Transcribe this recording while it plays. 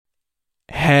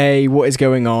Hey, what is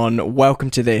going on? Welcome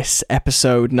to this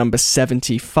episode number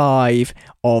 75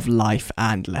 of Life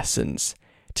and Lessons.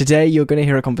 Today you're going to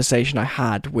hear a conversation I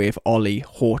had with Ollie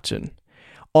Horton.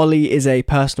 Ollie is a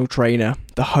personal trainer,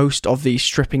 the host of the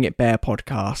Stripping It Bare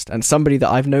podcast, and somebody that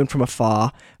I've known from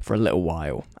afar for a little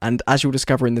while. And as you'll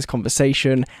discover in this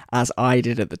conversation, as I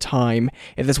did at the time,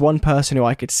 if there's one person who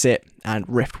I could sit and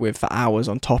riff with for hours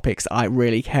on topics that I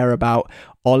really care about,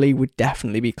 Ollie would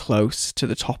definitely be close to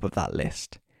the top of that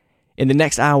list. In the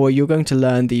next hour, you're going to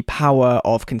learn the power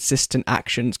of consistent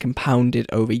actions compounded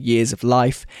over years of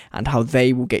life and how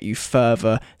they will get you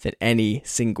further than any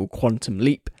single quantum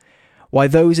leap. Why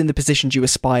those in the positions you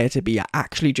aspire to be are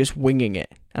actually just winging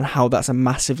it, and how that's a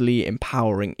massively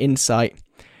empowering insight.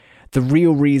 The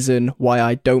real reason why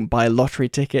I don't buy lottery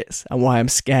tickets and why I'm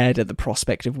scared at the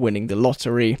prospect of winning the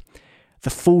lottery. The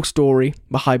full story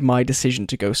behind my decision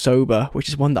to go sober, which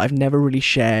is one that I've never really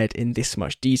shared in this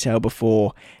much detail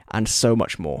before, and so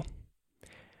much more.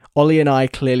 Ollie and I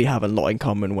clearly have a lot in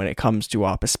common when it comes to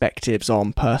our perspectives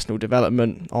on personal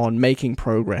development, on making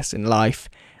progress in life,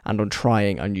 and on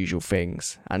trying unusual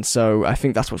things. And so I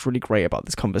think that's what's really great about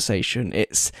this conversation.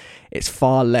 It's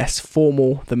far less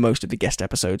formal than most of the guest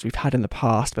episodes we've had in the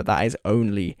past, but that is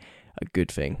only a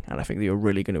good thing. And I think that you're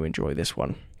really going to enjoy this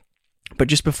one. But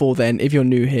just before then, if you're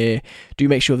new here, do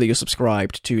make sure that you're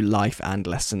subscribed to Life and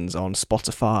Lessons on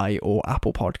Spotify or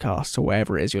Apple Podcasts or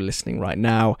wherever it is you're listening right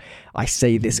now. I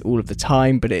say this all of the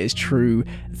time, but it is true.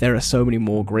 There are so many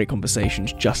more great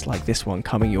conversations just like this one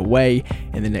coming your way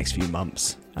in the next few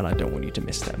months, and I don't want you to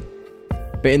miss them.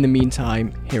 But in the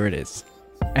meantime, here it is.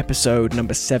 Episode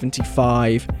number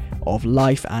 75 of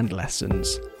Life and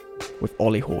Lessons with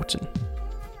Ollie Horton.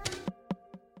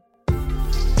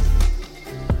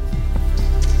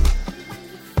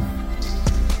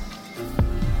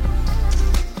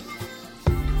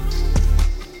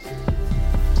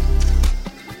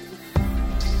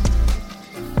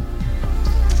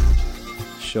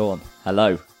 Sean,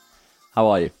 hello. How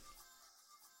are you?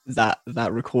 That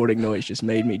recording noise just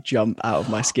made me jump out of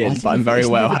my skin, but I'm very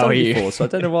well. How are you? Before, so I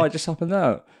don't know why it just happened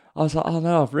now. I was like, oh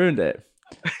no, I've ruined it.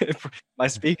 My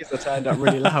speakers are turned up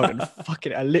really loud and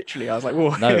fucking I was like,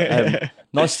 whoa. No,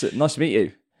 nice to meet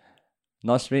you.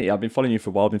 Nice to meet you. I've been following you for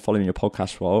a while, I've been following your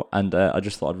podcast for a while, and I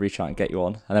just thought I'd reach out and get you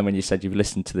on. And then when you said you've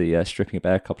listened to the Stripping It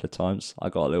Bare a couple of times, I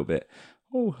got a little bit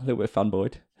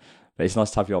fanboyed. But it's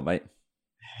nice to have you on, mate.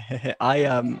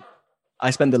 I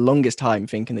spent the longest time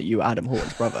thinking that you were Adam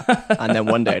Horton's brother, and then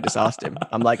one day I just asked him,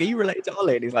 I'm like, are you related to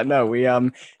Ollie? And he's like, no,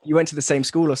 you went to the same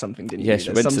school or something, didn't you? Yes,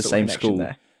 we went to the same school.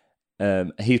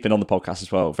 He's been on the podcast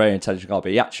as well, very intelligent guy,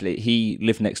 but he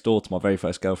lived next door to my very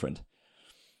first girlfriend.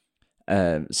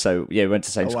 So yeah, we went to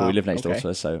the same school, we lived next door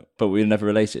to her, but we were never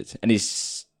related. And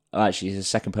he's the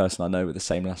second person I know with the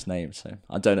same last name, so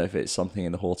I don't know if it's something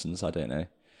in the Hortons, I don't know.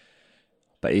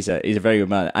 But he's a very good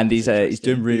man, and he's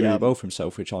doing really well for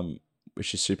himself,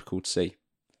 which is super cool to see.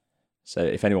 So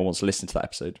if anyone wants to listen to that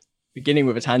episode, beginning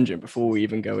with a tangent before we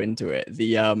even go into it,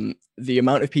 the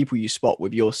amount of people you spot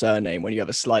with your surname when you have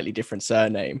a slightly different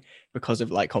surname because of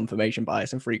like confirmation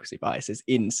bias and frequency bias is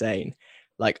insane.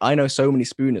 Like I know so many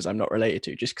Spooners I'm not related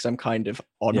to just because I'm kind of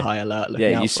on high alert.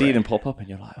 You see them pop up and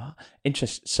you're like, oh,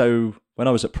 interesting. So when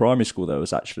I was at primary school, there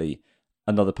was actually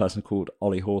another person called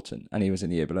Ollie Horton, and he was in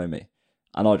the year below me.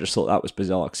 And I just thought that was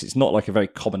bizarre because it's not like a very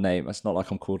common name. It's not like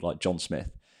I'm called like John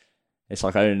Smith. It's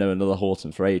like I only know another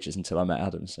Horton for ages until I met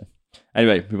Adam. So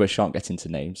anyway, we shan't get into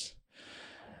names.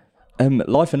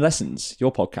 Life and Lessons,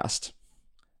 your podcast.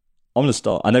 I'm going to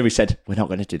start. I know we said we're not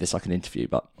going to do this like an interview,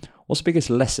 but what's the biggest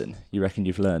lesson you reckon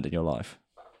you've learned in your life?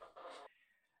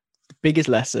 The biggest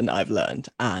lesson I've learned,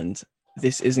 and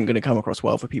this isn't going to come across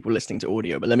well for people listening to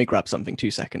audio, but let me grab something,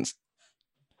 2 seconds.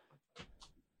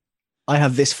 I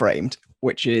have this framed,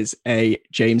 which is a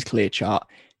James Clear chart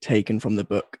taken from the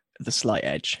book The Slight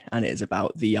Edge, and it is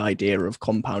about the idea of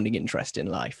compounding interest in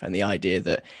life and the idea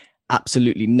that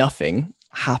absolutely nothing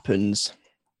happens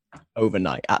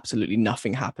overnight. Absolutely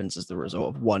nothing happens as the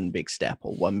result of one big step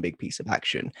or one big piece of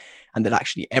action, and that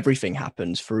actually everything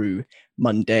happens through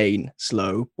mundane,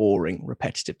 slow, boring,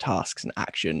 repetitive tasks and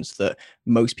actions that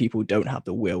most people don't have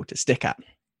the will to stick at.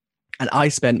 And I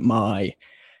spent my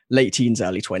late teens,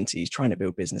 early 20s, trying to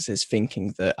build businesses,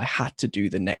 thinking that I had to do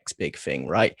the next big thing,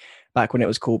 right? Back when it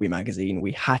was Corby magazine,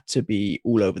 we had to be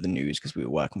all over the news because we were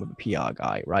working with a PR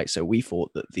guy, right? So we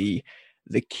thought that the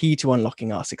key to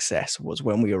unlocking our success was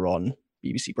when we were on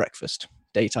BBC Breakfast,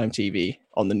 daytime TV,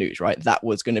 on the news, right? That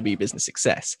was going to be business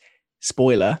success.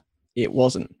 Spoiler, it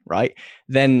wasn't, right?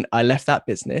 Then I left that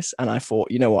business and I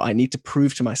thought, you know what, I need to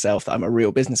prove to myself that I'm a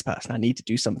real business person. I need to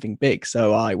do something big.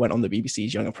 So I went on the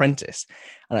BBC's Young Apprentice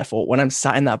and I thought, when I'm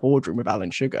sat in that boardroom with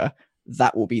Alan Sugar,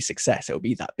 that will be success. It'll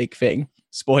be that big thing.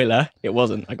 Spoiler, it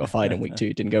wasn't. I got fired in week 2.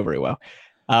 It didn't go very well.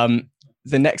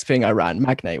 The next thing I ran,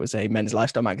 Magnate, was a men's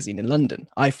lifestyle magazine in London.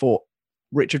 I thought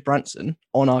Richard Branson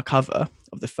on our cover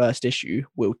of the first issue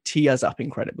will tee us up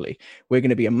incredibly. We're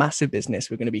going to be a massive business.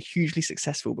 We're going to be hugely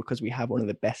successful because we have one of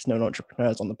the best known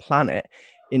entrepreneurs on the planet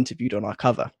interviewed on our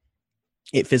cover.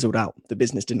 It fizzled out. The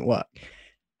business didn't work.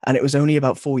 And it was only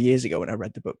about 4 years ago when I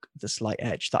read the book, The Slight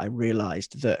Edge, that I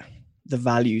realized that the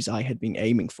values I had been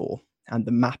aiming for and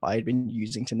the map I had been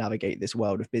using to navigate this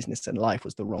world of business and life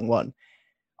was the wrong one.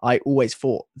 I always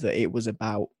thought that it was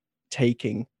about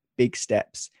taking big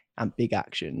steps and big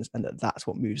actions, and that's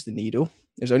what moves the needle.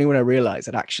 It was only when I realized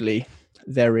that actually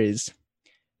there's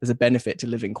a benefit to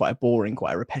living quite a boring,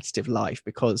 quite a repetitive life,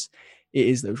 because it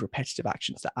is those repetitive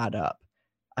actions that add up.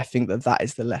 I think that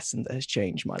is the lesson that has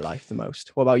changed my life the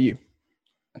most. What about you?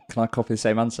 Can I copy the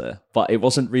same answer? But it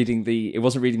wasn't reading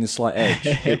the Slight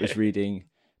Edge. It was reading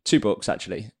 2 books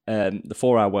actually, the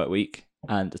 4-Hour Work Week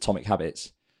and Atomic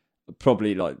Habits.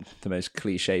 Probably like the most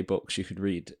cliche books you could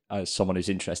read as someone who's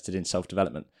interested in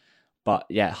self-development. But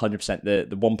yeah, 100%.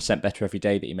 The 1% better every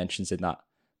day that he mentions in that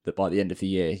by the end of the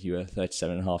year you were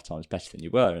 37.5 times better than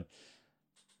you were.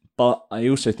 But I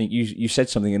also think you said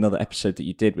something in another episode that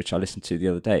you did, which I listened to the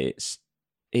other day.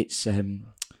 It's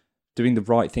doing the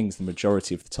right things the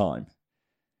majority of the time.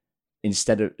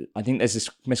 Instead of, I think there's this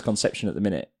misconception at the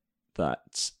minute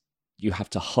that you have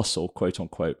to hustle, quote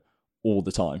unquote, all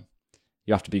the time.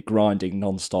 You have to be grinding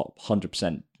non-stop,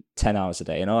 100%, 10 hours a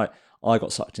day. And I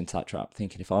got sucked into that trap,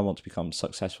 thinking if I want to become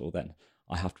successful, then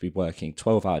I have to be working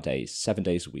 12-hour days, 7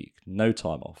 days a week, no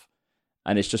time off.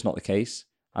 And it's just not the case.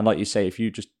 And like you say, if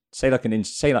you just say like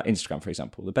Instagram, for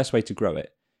example, the best way to grow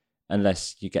it,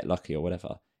 unless you get lucky or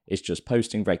whatever, is just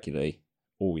posting regularly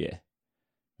all year.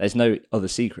 There's no other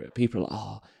secret. People are like,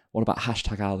 oh, what about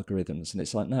hashtag algorithms? And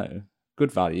it's like, no,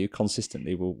 good value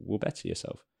consistently will better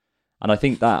yourself. And I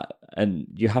think that, and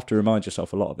you have to remind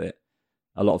yourself a lot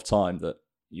of time that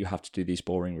you have to do these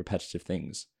boring, repetitive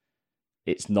things.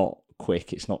 It's not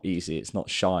quick, it's not easy, it's not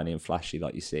shiny and flashy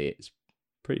like you see. It's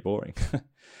pretty boring.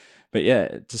 But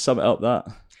yeah, to sum it up, that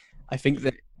I think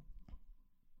that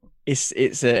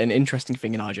it's an interesting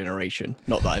thing in our generation.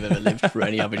 Not that I've ever lived through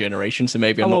any other generation, so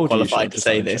maybe I'm not qualified to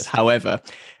say this. However,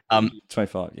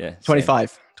 25, yeah,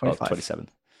 25, 27.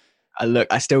 Look,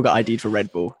 I still got ID'd for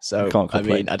Red Bull, so I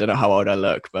mean, I don't know how old I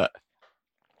look, but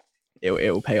it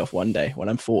will pay off one day when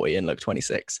I'm 40 and look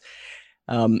 26.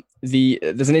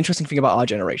 There's an interesting thing about our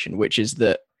generation, which is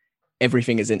that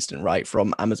everything is instant, right?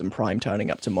 From Amazon Prime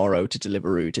turning up tomorrow to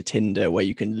Deliveroo to Tinder, where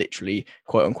you can literally,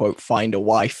 quote unquote, find a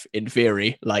wife in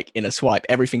theory, like in a swipe.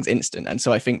 Everything's instant. And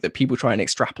so I think that people try and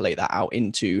extrapolate that out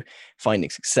into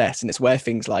finding success. And it's where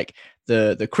things like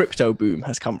the crypto boom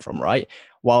has come from, right?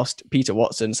 Whilst Peter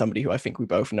Watson, somebody who I think we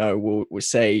both know, will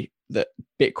say that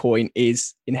Bitcoin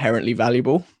is inherently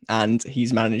valuable, and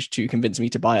he's managed to convince me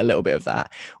to buy a little bit of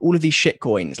that. All of these shit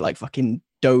coins like fucking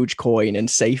Dogecoin and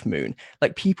SafeMoon,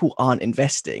 like people aren't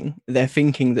investing. They're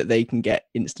thinking that they can get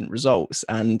instant results.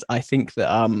 And I think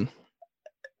that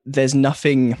there's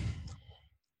nothing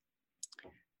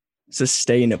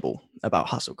sustainable about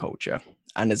hustle culture,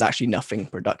 and there's actually nothing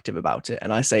productive about it.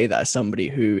 And I say that as somebody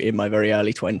who in my very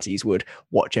early 20s would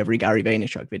watch every Gary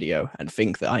Vaynerchuk video and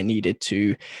think that I needed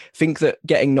to think that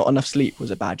getting not enough sleep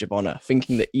was a badge of honor,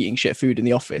 thinking that eating shit food in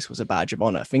the office was a badge of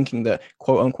honor, thinking that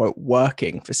quote unquote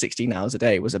working for 16 hours a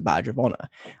day was a badge of honor.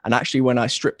 And actually when I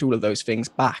stripped all of those things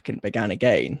back and began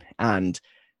again, and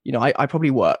you know, I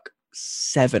probably work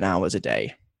 7 hours a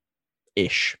day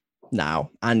ish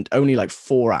now, and only like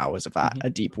 4 hours of that are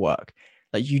deep work.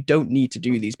 Like, you don't need to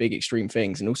do these big extreme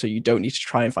things, and also you don't need to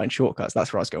try and find shortcuts.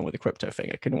 That's where I was going with the crypto thing.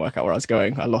 I couldn't work out where I was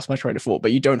going. I lost my train of thought.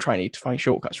 But you don't need to find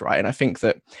shortcuts, right? And I think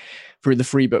that through the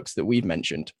 3 books that we've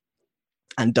mentioned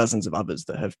and dozens of others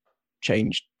that have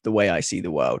changed the way I see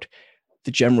the world,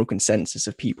 the general consensus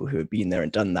of people who have been there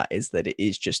and done that is that it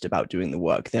is just about doing the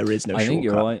work. There is no shortcut. I think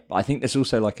you're right. I think there's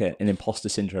also like an imposter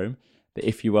syndrome, that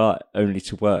if you are only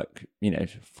to work,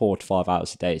 4 to 5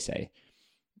 hours a day, say,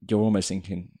 you're almost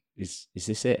thinking, is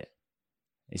this it?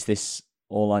 Is this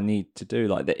all I need to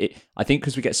do? I think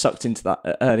because we get sucked into that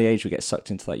at early age, we get sucked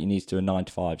into that you need to do a 9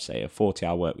 to 5, say a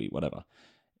 40-hour work week, whatever,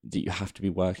 that you have to be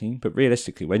working. But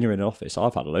realistically, when you're in an office,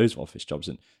 I've had loads of office jobs,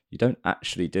 and you don't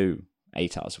actually do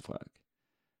 8 hours of work.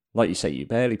 Like you say, you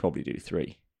barely probably do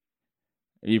 3.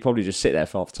 You probably just sit there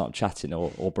for half the time chatting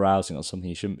or browsing on something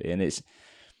you shouldn't be. And it's,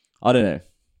 I don't know.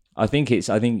 I think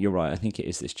you're right. I think it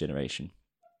is this generation,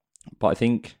 but I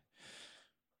think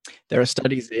there are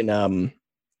studies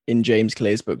in James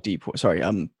Clear's book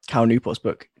Cal Newport's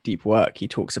book Deep Work. He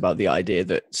talks about the idea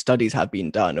that studies have been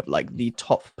done of like the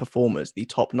top performers, the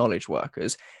top knowledge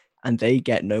workers, and they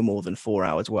get no more than 4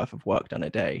 hours worth of work done a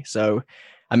day. So,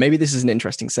 and maybe this is an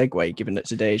interesting segue, given that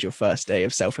today is your first day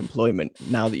of self-employment.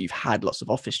 Now that you've had lots of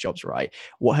office jobs, right?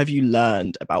 What have you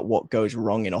learned about what goes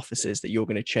wrong in offices that you're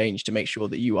going to change to make sure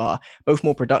that you are both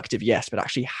more productive, yes, but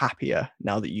actually happier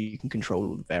now that you can control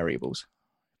all the variables?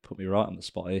 Put me right on the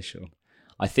spot here, Sean.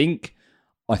 I think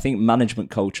management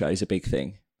culture is a big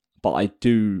thing, but I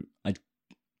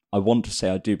want to say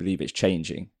I do believe it's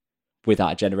changing with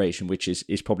our generation, which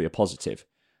is probably a positive.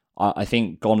 I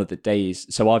think gone are the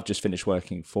days. So I've just finished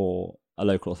working for a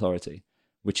local authority,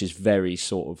 which is very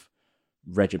sort of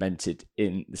regimented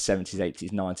in the 70s,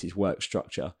 80s, 90s work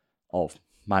structure of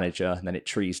manager, and then it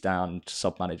trees down to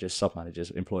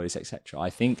sub-managers, employees, etc. I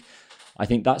think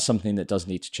that's something that does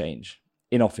need to change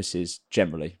in offices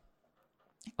generally.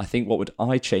 I think what would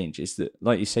I change is that,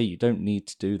 like you say, you don't need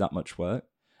to do that much work.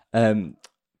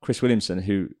 Chris Williamson,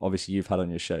 who obviously you've had on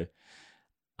your show,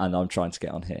 and I'm trying to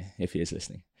get on here if he is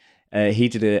listening. He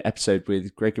did an episode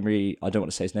with Gregory. I don't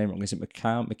want to say his name wrong. Is it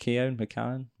McCowan?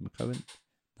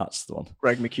 That's the one.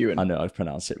 Greg McEwen. I know I've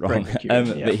pronounced it wrong.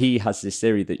 But he has this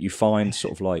theory that you find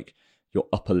sort of like your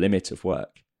upper limit of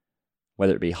work,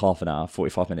 whether it be half an hour,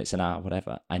 45 minutes, an hour,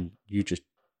 whatever, and you just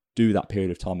do that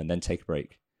period of time and then take a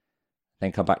break.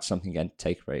 Then come back to something again,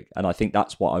 take a break. And I think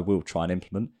that's what I will try and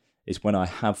implement, is when I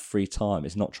have free time,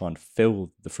 is not try and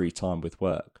fill the free time with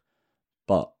work,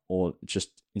 or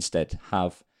just instead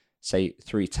have, say,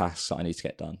 3 tasks that I need to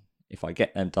get done. If I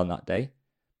get them done that day,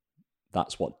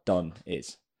 that's what done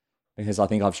is. Because I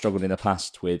think I've struggled in the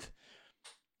past with,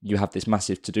 you have this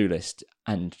massive to-do list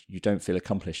and you don't feel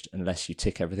accomplished unless you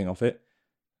tick everything off it.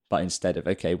 But instead of,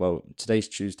 okay, well, today's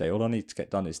Tuesday, all I need to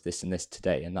get done is this and this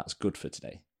today, and that's good for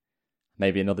today.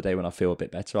 Maybe another day when I feel a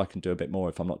bit better, I can do a bit more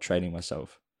if I'm not training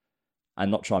myself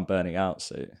and not try and burning out.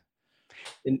 So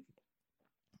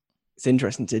it's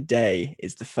interesting. Today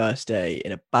is the first day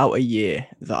in about a year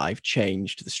that I've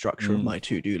changed the structure of my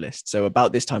to-do list. So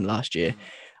about this time last year,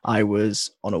 I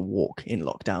was on a walk in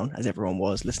lockdown, as everyone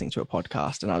was, listening to a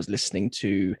podcast, and I was listening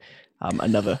to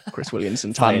another Chris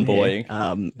Williamson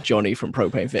fanboying, Johnny from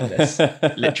Propane Fitness.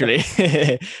 Literally,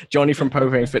 Johnny from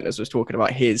Propane Fitness was talking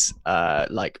about his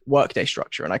like workday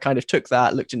structure, and I kind of took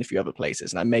that, looked in a few other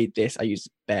places, and I made this. I used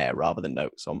Bear rather than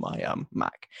Notes on my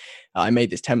Mac. I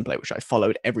made this template which I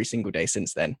followed every single day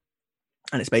since then.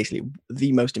 And it's basically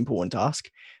the most important task,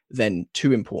 then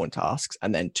 2 important tasks,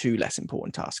 and then 2 less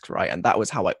important tasks, right? And that was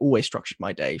how I always structured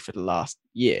my day for the last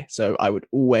year. So I would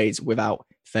always, without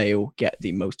fail, get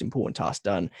the most important task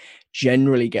done,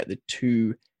 generally get the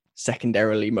 2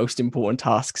 secondarily most important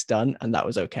tasks done, and that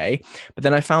was okay. But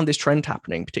then I found this trend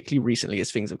happening, particularly recently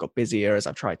as things have got busier, as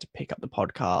I've tried to pick up the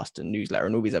podcast and newsletter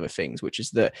and all these other things, which is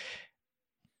that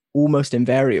almost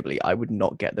invariably I would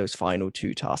not get those final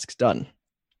 2 tasks done.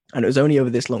 And it was only over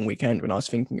this long weekend when I was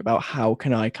thinking about how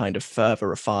can I kind of further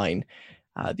refine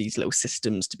these little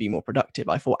systems to be more productive.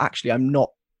 I thought, actually, I'm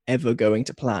not ever going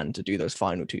to plan to do those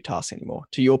final 2 tasks anymore.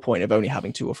 To your point of only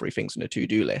having 2 or 3 things on a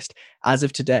to-do list, as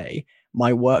of today,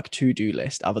 my work to-do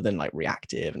list, other than like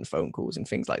reactive and phone calls and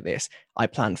things like this, I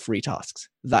plan 3 tasks.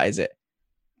 That is it.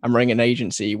 I'm running an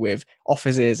agency with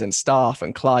offices and staff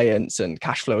and clients and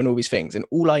cash flow and all these things. And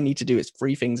all I need to do is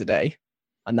 3 things a day.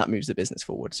 And that moves the business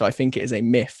forward. So I think it is a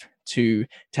myth to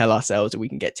tell ourselves that we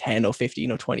can get 10 or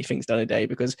 15 or 20 things done a day,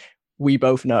 because we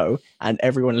both know, and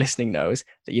everyone listening knows,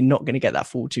 that you're not going to get that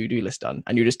full to-do list done.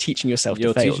 And you're just teaching yourself to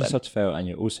fail. You're teaching yourself to fail, and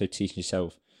you're also teaching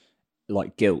yourself,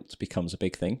 like, guilt becomes a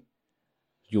big thing.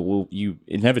 You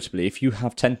inevitably, if you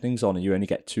have 10 things on and you only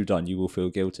get 2 done, you will feel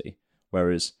guilty.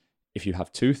 Whereas if you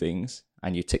have 2 things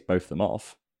and you tick both of them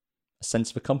off, a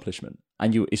sense of accomplishment.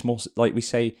 And it's more, like we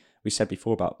said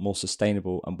before about more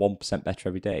sustainable and 1% better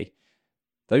every day.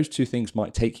 Those 2 things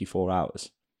might take you 4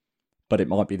 hours, but it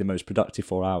might be the most productive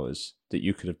 4 hours that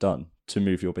you could have done to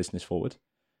move your business forward.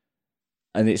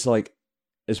 And it's like,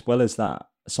 as well as that,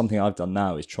 something I've done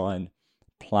now is try and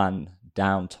plan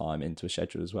downtime into a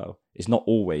schedule as well. It's not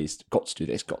always got to do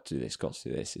this, got to do this, got to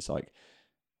do this. It's like,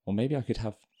 well, maybe I could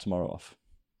have tomorrow off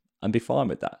and be fine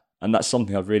with that. And that's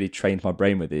something I've really trained my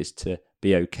brain with, is to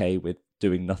be okay with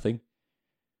doing nothing.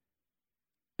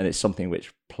 And it's something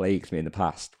which plagues me in the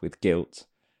past with guilt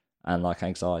and like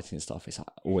anxiety and stuff. It's like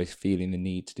always feeling the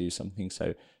need to do something.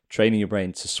 So training your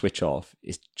brain to switch off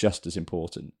is just as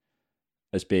important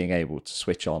as being able to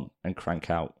switch on and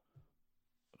crank out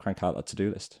that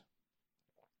to-do list.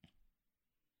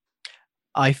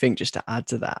 I think just to add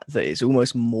to that, that it's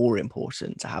almost more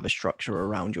important to have a structure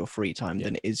around your free time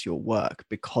than it is your work,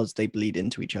 because they bleed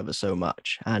into each other so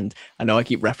much. And I know I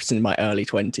keep referencing my early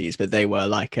 20s, but they were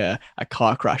like a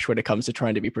car crash when it comes to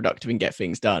trying to be productive and get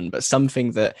things done. But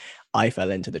something that I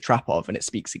fell into the trap of, and it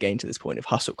speaks again to this point of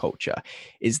hustle culture,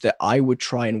 is that I would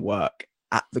try and work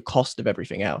at the cost of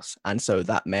everything else. And so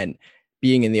that meant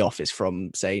being in the office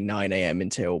from, say, 9 a.m.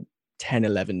 until 10,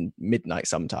 11 midnight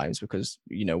sometimes, because,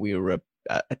 you know, we were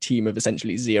a team of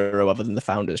essentially zero other than the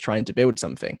founders trying to build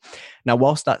something. Now,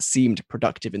 whilst that seemed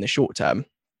productive in the short term,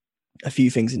 a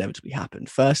few things inevitably happened.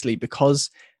 Firstly,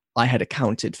 because I had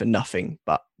accounted for nothing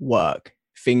but work,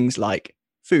 things like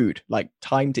food, like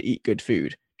time to eat good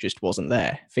food, just wasn't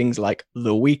there. Things like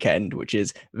the weekend, which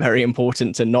is very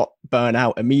important to not burn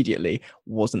out immediately,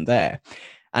 wasn't there.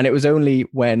 And it was only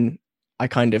when I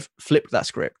kind of flipped that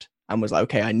script and was like,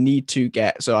 okay, I need to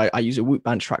get, so I use a Whoop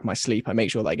band to track my sleep. I make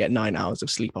sure that I get 9 hours of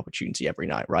sleep opportunity every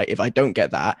night, right? If I don't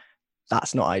get that,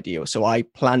 that's not ideal. So I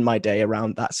plan my day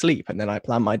around that sleep. And then I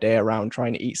plan my day around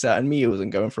trying to eat certain meals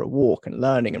and going for a walk and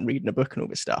learning and reading a book and all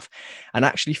this stuff. And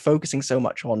actually focusing so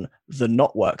much on the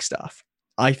not work stuff,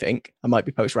 I think, I might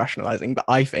be post-rationalizing, but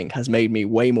I think has made me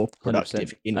way more productive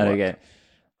 100%. in And work. again,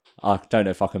 I don't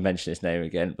know if I can mention his name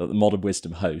again, but the Modern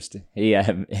Wisdom host,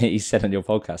 he said on your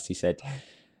podcast, he said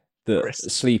that Chris.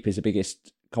 sleep is the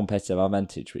biggest competitive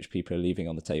advantage which people are leaving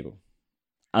on the table.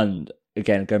 And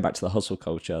again, going back to the hustle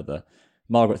culture, the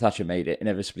Margaret Thatcher made it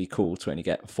inevitably cool to only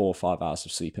get 4 or 5 hours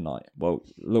of sleep a night. Well,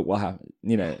 look what happened.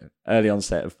 You know, early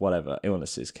onset of whatever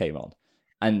illnesses came on.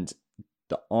 And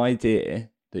the idea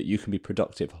that you can be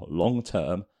productive long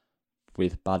term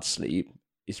with bad sleep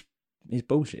is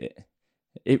bullshit.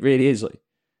 It really is. Like,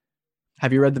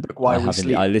 have you read the book Why We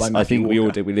Sleep? I think we all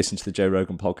did. We listened to the Joe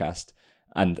Rogan podcast,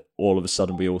 and all of a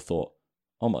sudden we all thought,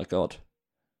 "Oh my god,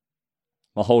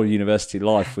 my whole university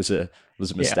life was a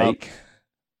mistake."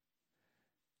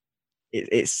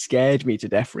 It scared me to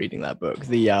death reading that book.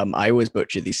 I always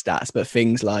butcher these stats, but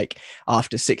things like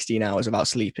after 16 hours without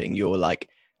sleeping, you're like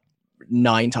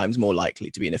 9 times more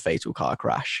likely to be in a fatal car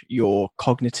crash. Your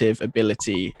cognitive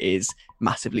ability is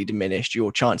massively diminished.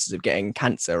 Your chances of getting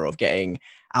cancer, of getting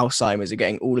Alzheimer's, of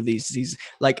getting all of these diseases,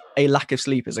 like a lack of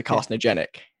sleep is a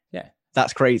carcinogenic. Yeah.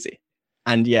 That's crazy.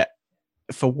 And yet,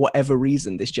 for whatever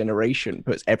reason, this generation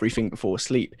puts everything before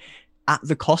sleep at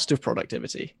the cost of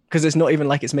productivity, because it's not even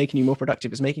like it's making you more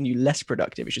productive, it's making you less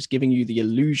productive. It's just giving you the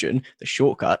illusion, the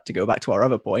shortcut, to go back to our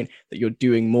other point, that you're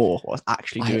doing more or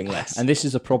actually doing less. And this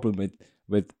is a problem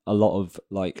with a lot of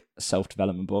like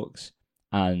self-development books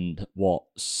and what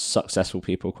successful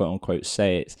people, quote unquote,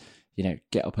 say. It's, you know,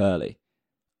 get up early.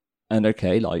 And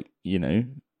okay, like, you know,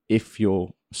 if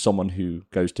you're someone who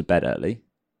goes to bed early,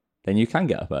 then you can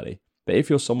get up early. But if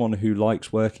you're someone who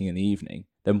likes working in the evening,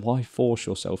 then why force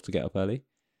yourself to get up early?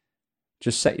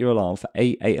 Just set your alarm for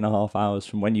 8.5 hours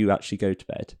from when you actually go to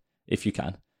bed, if you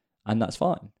can, and that's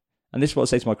fine. And this is what I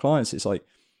say to my clients. It's like,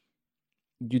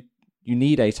 you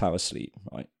need 8 hours sleep,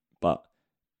 right? But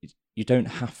you don't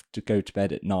have to go to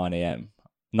bed at 9 p.m.,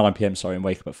 and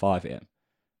wake up at 5 a.m.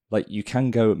 Like, you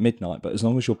can go at midnight, but as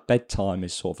long as your bedtime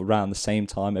is sort of around the same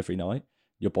time every night,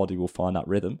 your body will find that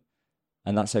rhythm,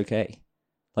 and that's okay.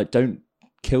 Like, don't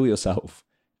kill yourself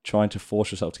trying to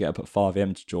force yourself to get up at 5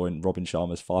 a.m. to join Robin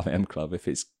Sharma's 5 a.m. club if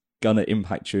it's going to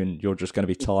impact you and you're just going to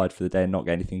be tired for the day and not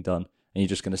get anything done, and you're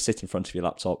just going to sit in front of your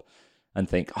laptop and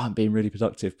think, oh, I'm being really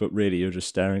productive, but really you're just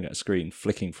staring at a screen,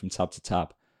 flicking from tab to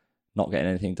tab, not getting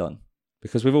anything done.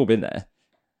 Because we've all been there.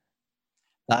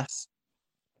 That's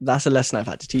a lesson I've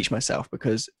had to teach myself,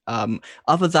 because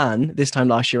other than this time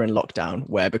last year in lockdown,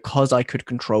 where because I could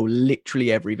control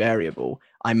literally every variable,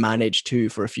 I managed to,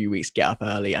 for a few weeks, get up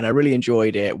early, and I really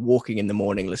enjoyed it, walking in the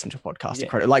morning, listening to a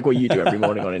podcast, like what you do every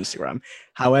morning on Instagram.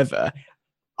 However,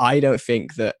 I don't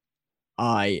think that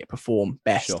I perform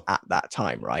best at that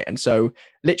time, right? And so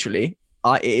literally,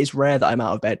 it is rare that I'm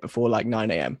out of bed before like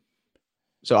 9 a.m.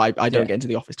 So I don't get into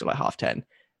the office till like 10:30.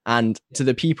 And to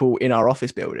the people in our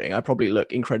office building, I probably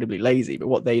look incredibly lazy, but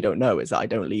what they don't know is that I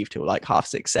don't leave till like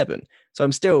 6:30, 7. So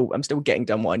I'm still getting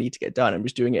done what I need to get done. I'm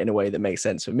just doing it in a way that makes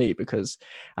sense for me, because,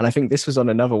 and I think this was on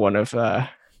another one of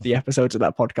the episodes of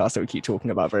that podcast that we keep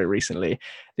talking about very recently,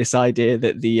 this idea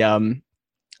that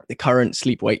the current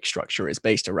sleep-wake structure is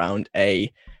based around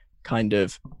a kind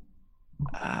of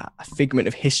a figment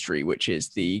of history, which is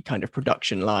the kind of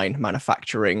production line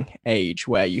manufacturing age,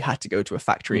 where you had to go to a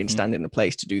factory and stand in a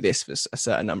place to do this for a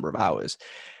certain number of hours.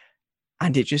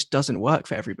 And it just doesn't work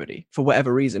for everybody for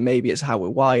whatever reason. Maybe it's how we're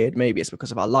wired. Maybe it's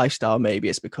because of our lifestyle. Maybe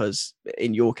it's because,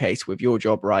 in your case, with your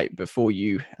job, right, before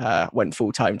you went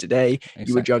full time today,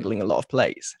 you were juggling a lot of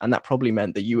plays. And that probably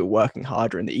meant that you were working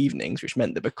harder in the evenings, which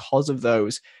meant that because of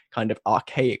those kind of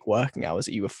archaic working hours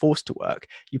that you were forced to work,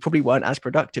 you probably weren't as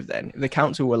productive then. If the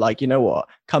council were like, you know what,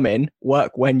 come in,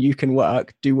 work when you can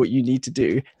work, do what you need to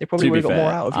do, they probably would have got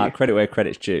more out of you. Credit where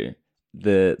credit's due.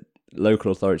 The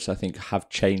local authorities, I think, have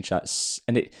changed that,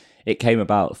 and it came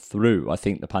about through, I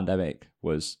think, the pandemic.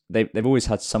 Was they've always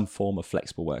had some form of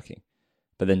flexible working,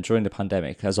 but then during the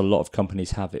pandemic, as a lot of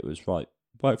companies have, it was right,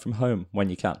 work from home when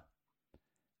you can,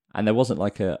 and there wasn't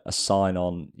like a sign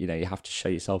on, you have to show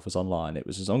yourself as online. It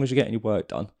was as long as you're getting your work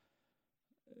done,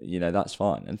 that's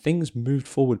fine, and things moved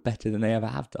forward better than they ever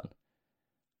have done.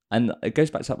 And it goes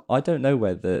back to, I don't know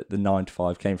where the 9 to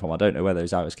 5 came from. I don't know where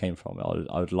those hours came from.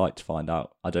 I would like to find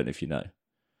out. I don't know if you know.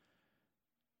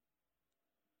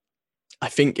 I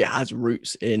think it has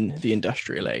roots in the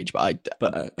industrial age, but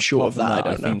short of that,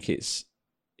 I don't know. I think it's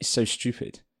so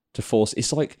stupid to force.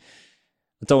 It's like,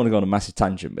 I don't want to go on a massive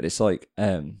tangent, but it's like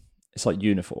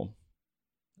uniform.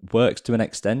 Works to an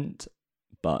extent,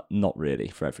 but not really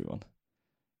for everyone.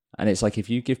 And it's like, if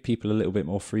you give people a little bit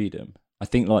more freedom, I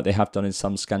think like they have done in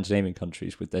some Scandinavian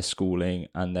countries with their schooling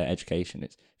and their education,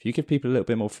 it's if you give people a little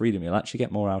bit more freedom, you'll actually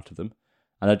get more out of them.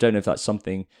 And I don't know if that's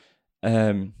something, I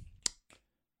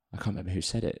can't remember who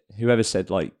said it. Whoever said,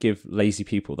 like, give lazy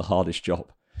people the hardest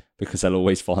job because they'll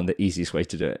always find the easiest way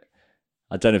to do it.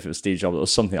 I don't know if it was Steve Jobs or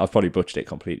something. I've probably butchered it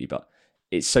completely, but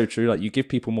it's so true. Like, you give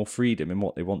people more freedom in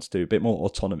what they want to do, a bit more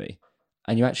autonomy,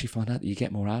 and you actually find out that you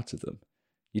get more out of them.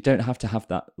 You don't have to have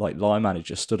that, like, line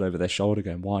manager stood over their shoulder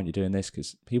going, why aren't you doing this?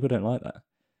 Because people don't like that.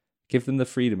 Give them the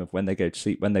freedom of when they go to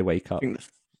sleep, when they wake up.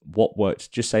 What works?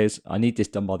 Just say, I need this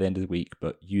done by the end of the week,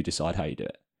 but you decide how you do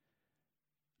it.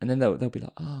 And then they'll be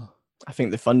like, oh. I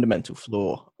think the fundamental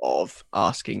flaw of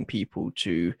asking people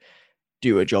to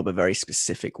do a job a very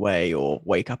specific way or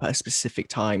wake up at a specific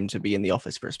time to be in the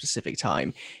office for a specific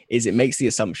time is it makes the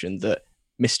assumption that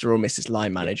Mr. or Mrs.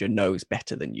 Line Manager knows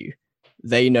better than you.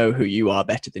 They know who you are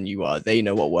better than you are. They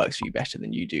know what works for you better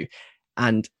than you do.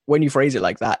 And when you phrase it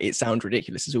like that, it sounds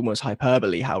ridiculous. It's almost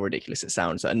hyperbole how ridiculous it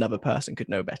sounds that another person could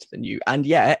know better than you. And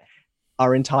yet,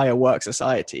 our entire work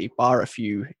society, bar a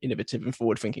few innovative and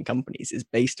forward-thinking companies, is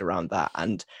based around that.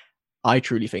 And I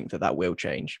truly think that will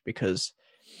change because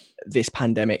this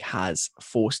pandemic has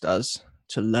forced us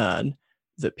to learn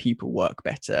that people work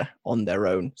better on their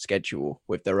own schedule,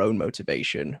 with their own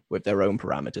motivation, with their own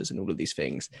parameters and all of these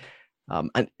things.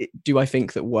 Do I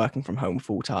think that working from home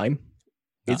full time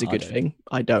is a good thing?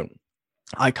 I don't.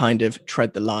 I kind of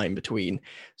tread the line between,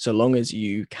 so long as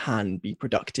you can be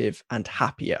productive and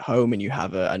happy at home and you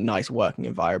have a nice working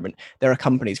environment. There are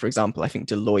companies, for example, I think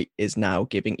Deloitte is now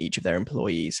giving each of their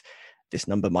employees, this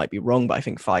number might be wrong, but I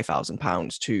think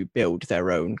 £5,000 to build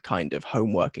their own kind of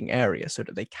home working area so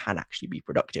that they can actually be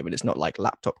productive. And it's not like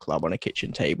laptop club on a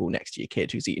kitchen table next to your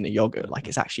kid who's eating a yogurt. Like,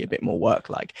 it's actually a bit more work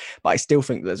like. But I still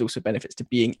think that there's also benefits to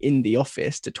being in the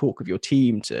office, to talk with your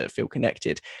team, to feel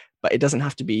connected. But it doesn't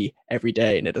have to be every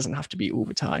day and it doesn't have to be all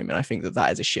the time. And I think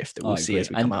that is a shift that we'll see as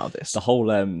we come out of this. The whole,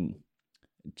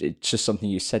 it's just something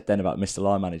you said then about Mr.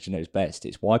 Line Manager knows best.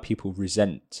 It's why people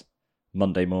resent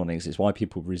Monday mornings. It's why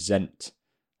people resent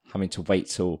having to wait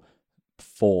till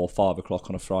 4 or 5 o'clock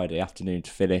on a Friday afternoon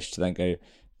to finish, to then go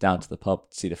down to the pub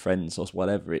to see the friends or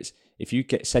whatever. It's if you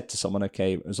get said to someone,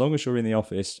 okay, as long as you're in the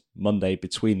office Monday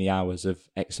between the hours of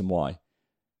X and Y,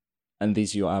 and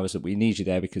these are your hours that we need you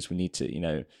there because we need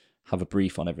to, have a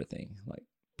brief on everything. Like,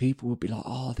 people would be like,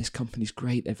 oh, this company's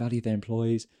great, they value their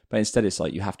employees. But instead it's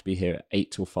like, you have to be here at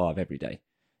 8 till 5 every day.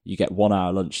 You get 1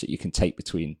 hour lunch that you can take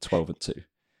between 12 and 2.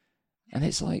 And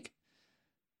it's like,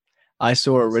 I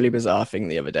saw a really bizarre thing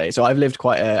the other day. So I've lived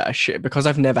quite because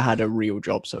I've never had a real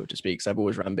job, so to speak. So I've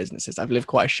always run businesses. I've lived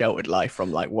quite a sheltered life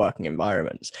from like working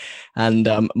environments. And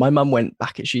my mum went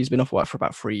back. She's been off work for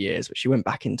about 3 years, but she went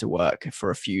back into work for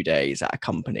a few days at a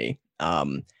company a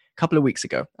couple of weeks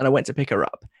ago. And I went to pick her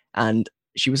up, and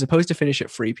she was supposed to finish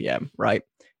at 3 p.m. Right?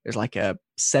 It was like a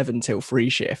 7 till 3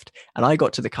 shift. And I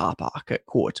got to the car park at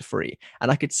 2:45.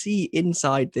 And I could see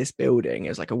inside this building, it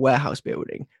was like a warehouse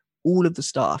building, all of the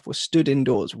staff were stood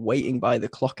indoors waiting by the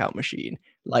clock out machine.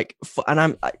 At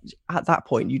that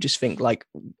point, you just think, like,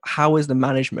 how has the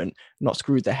management not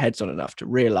screwed their heads on enough to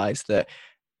realize that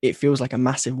it feels like a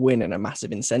massive win and a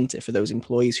massive incentive for those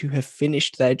employees who have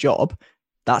finished their job?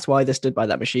 That's why they're stood by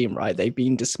that machine, right? They've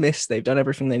been dismissed. They've done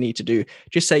everything they need to do.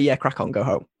 Just say, yeah, crack on, go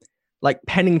home. like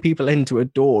penning people into a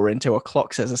door until a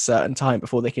clock says a certain time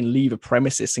before they can leave a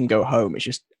premises and go home. It's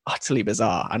just utterly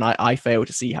bizarre. And I fail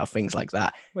to see how things like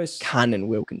that can and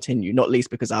will continue, not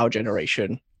least because our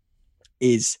generation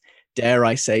is, dare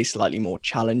I say, slightly more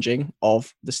challenging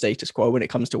of the status quo when it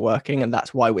comes to working. And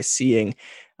that's why we're seeing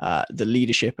the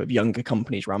leadership of younger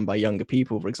companies run by younger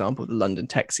people, for example, the London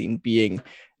tech scene being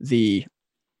the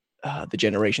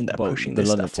generation that are pushing this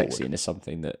stuff forward. The London tech scene is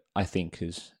something that I think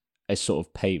has sort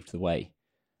of paved the way.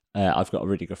 I've got a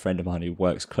really good friend of mine who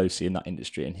works closely in that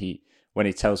industry, and when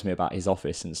he tells me about his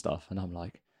office and stuff, and I'm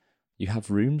like, you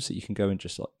have rooms that you can go and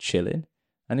just like chill in?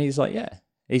 And he's like, yeah.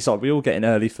 He's like, we all get in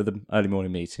early for the early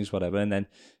morning meetings, whatever, and then,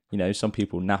 you know, some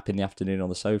people nap in the afternoon on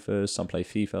the sofas, some play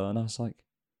FIFA, and I was like,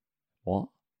 what?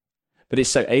 But it's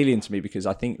so alien to me because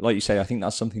I think, like you say, I think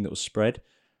that's something that was spread,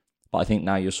 but I think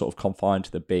now you're sort of confined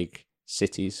to the big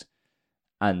cities,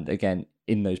 and again,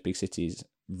 in those big cities,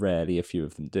 rarely a few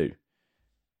of them do.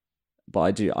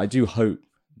 But I do hope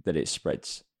that it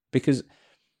spreads, because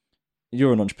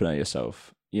you're an entrepreneur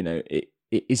yourself. You know, it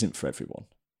isn't for everyone.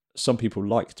 Some people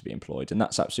like to be employed, and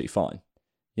that's absolutely fine.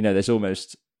 You know, there's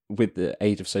almost, with the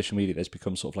age of social media, there's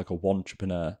become sort of like a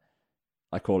one-entrepreneur,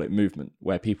 I call it, movement,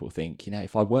 where people think, you know,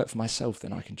 if I work for myself,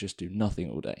 then I can just do nothing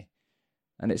all day.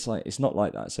 And it's like, it's not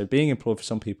like that. So being employed for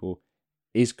some people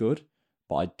is good,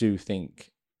 but I do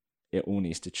think it all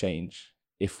needs to change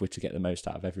if we're to get the most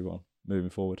out of everyone moving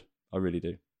forward. I really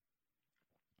do.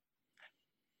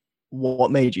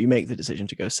 What made you make the decision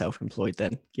to go self-employed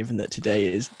then, given that today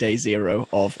is day zero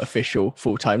of official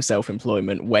full-time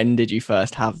self-employment? When did you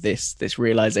first have this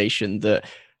realization that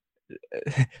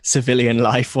civilian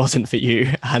life wasn't for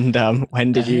you, and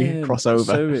when did you cross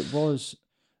over?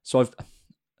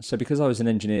 So because I was an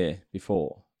engineer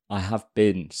before, I have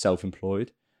been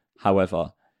self-employed.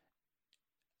 However,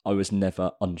 I was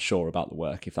never unsure about the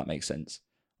work, if that makes sense.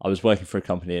 I was working for a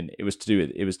company, and it was to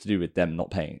do with them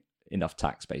not paying enough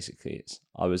tax. Basically,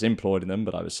 I was employed in them,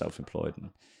 but I was self-employed, and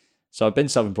so I've been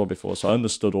self-employed before, so I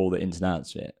understood all the ins and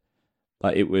outs of it.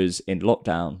 But it was in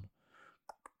lockdown.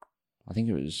 I think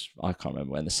it was, I can't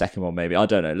remember when, the second one maybe. I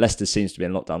don't know. Leicester seems to be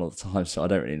in lockdown all the time, so I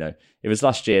don't really know. It was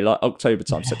last year, like October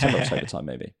time, September, October time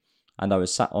maybe. And I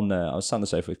was sat on the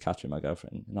sofa with Catherine, my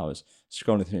girlfriend, and I was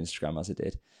scrolling through Instagram as I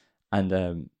did.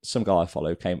 And some guy I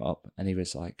follow came up, and he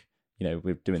was like, you know,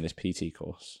 we're doing this PT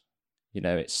course. You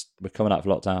know, we're coming out of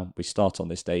lockdown. We start on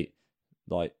this date.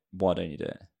 Like, why don't you do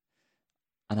it?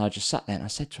 And I just sat there and I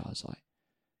said to her, I was like,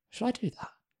 should I do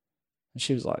that? And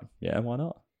she was like, yeah, why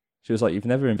not? She was like, you've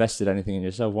never invested anything in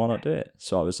yourself. Why not do it?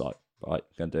 So I was like, right,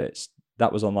 I'm going to do it.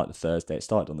 That was on like the Thursday. It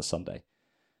started on the Sunday.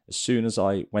 As soon as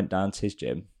I went down to his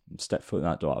gym and stepped foot in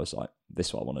that door, I was like, this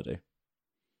is what I want to do.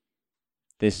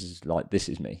 This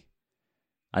is me.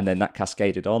 And then that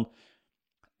cascaded on.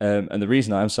 And the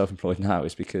reason I am self-employed now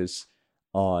is because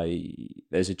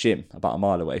there's a gym about a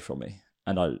mile away from me,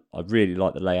 and I really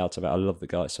like the layout of it. I love the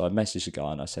guy. So I messaged the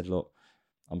guy and I said, look,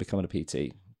 I'm becoming a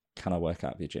PT. Can I work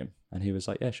out of your gym? And he was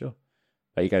like, yeah, sure.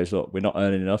 But he goes, look, we're not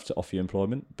earning enough to offer you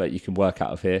employment, but you can work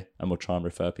out of here and we'll try and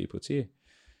refer people to you.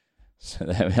 So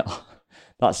there we are.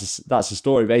 That's the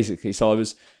story basically. So I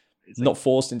was not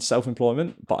forced into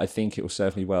self-employment, but I think it will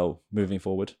serve me well moving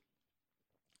forward.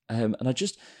 And I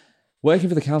just, working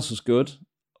for the council is good,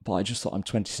 but I just thought, I'm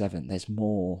 27.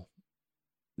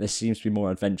 There seems to be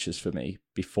more adventures for me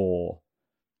before.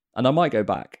 And I might go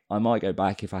back.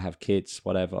 If I have kids,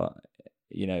 whatever,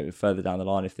 you know, further down the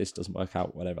line, if this doesn't work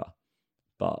out, whatever.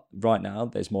 But right now,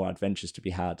 there's more adventures to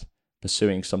be had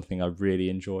pursuing something I really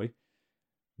enjoy,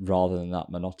 rather than that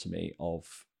monotony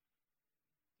of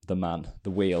the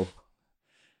wheel.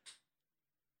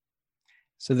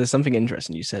 So there's something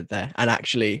interesting you said there. And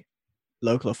actually,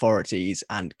 local authorities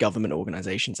and government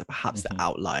organizations are perhaps the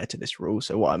outlier to this rule.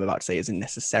 So what I'm about to say isn't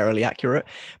necessarily accurate,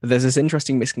 but there's this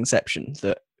interesting misconception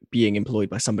that being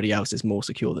employed by somebody else is more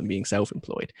secure than being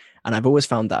self-employed. And I've always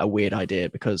found that a weird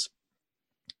idea because,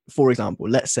 for example,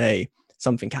 let's say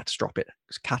something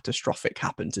catastrophic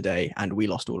happened today and we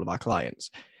lost all of our clients.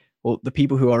 Well, the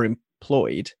people who are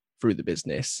employed through the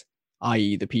business,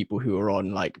 i.e. the people who are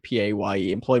on like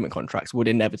PAYE employment contracts, would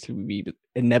inevitably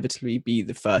be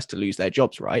the first to lose their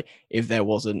jobs, right? If there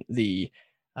wasn't the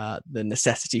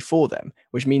necessity for them,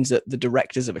 which means that the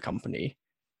directors of a company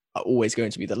are always going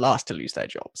to be the last to lose their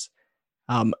jobs.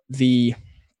 The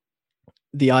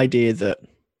idea that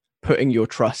putting your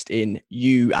trust in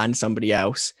you and somebody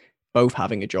else both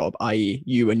having a job, i.e.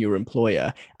 you and your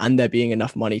employer, and there being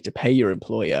enough money to pay your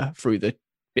employer through the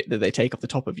bit that they take off the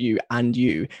top of you, and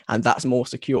that's more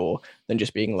secure than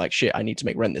just being like, shit, I need to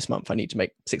make rent this month, I need to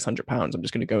make £600, I'm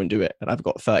just going to go and do it, and I've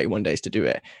got 31 days to do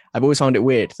it. I've always found it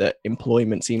weird that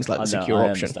employment seems like the secure option. I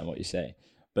understand what you say,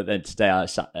 but then today I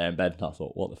sat there in bed and I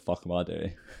thought, what the fuck am I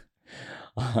doing?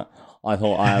 I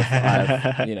thought I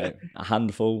have a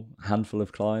handful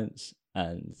of clients,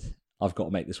 and I've got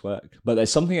to make this work. But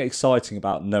there's something exciting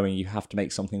about knowing you have to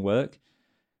make something work,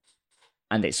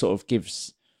 and it sort of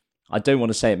gives, I don't want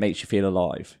to say it makes you feel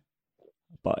alive,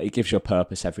 but it gives you a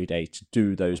purpose every day to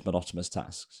do those monotonous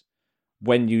tasks.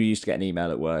 When you used to get an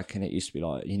email at work and it used to be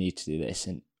like, you need to do this,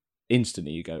 and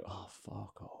instantly you go, oh,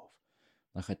 fuck off.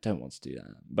 Like, I don't want to do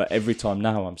that. But every time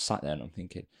now I'm sat there and I'm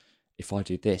thinking, if I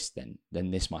do this, then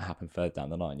this might happen further down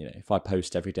the line. If I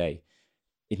post every day,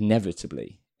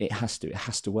 inevitably it has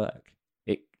to work.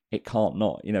 It can't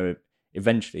not.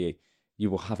 Eventually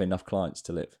you will have enough clients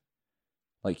to live.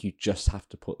 Like, you just have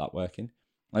to put that work in.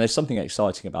 And there's something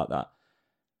exciting about that,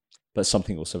 but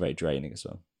something also very draining as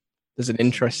well. There's an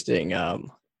interesting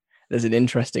almost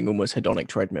hedonic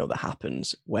treadmill that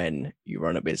happens when you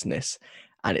run a business,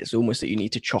 and it's almost that you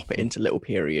need to chop it into little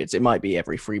periods. It might be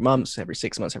every 3 months, every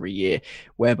 6 months, every year,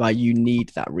 whereby you need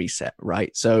that reset,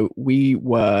 right? So we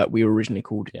were originally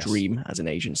called Dream as an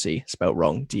agency, spelled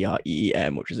wrong,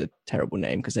 DREEM, which is a terrible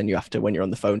name, because then you have to, when you're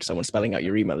on the phone to someone spelling out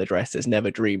your email address, it's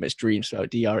never Dream, it's Dream, so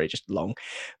DRE, just long.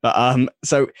 But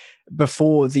so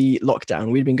before the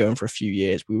lockdown, we'd been going for a few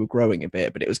years, we were growing a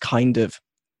bit, but it was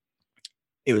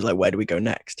like, where do we go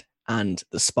next? And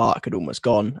the spark had almost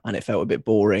gone, and it felt a bit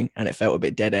boring, and it felt a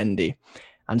bit dead-endy.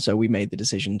 And so we made the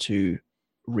decision to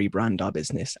rebrand our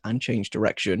business and change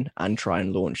direction and try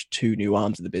and launch 2 new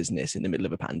arms of the business in the middle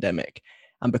of a pandemic.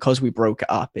 And because we broke it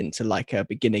up into like a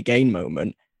begin again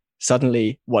moment,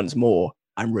 suddenly once more,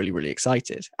 I'm really, really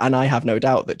excited. And I have no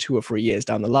doubt that 2 or 3 years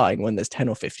down the line, when there's 10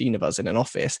 or 15 of us in an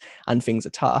office and things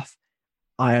are tough,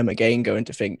 I am again going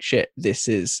to think, shit, this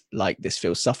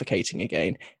feels suffocating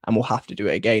again, and we'll have to do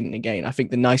it again and again. I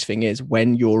think the nice thing is,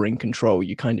 when you're in control,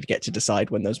 you kind of get to decide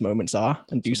when those moments are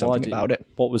and do something about it.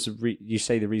 What was you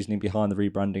say the reasoning behind the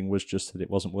rebranding was just that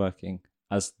it wasn't working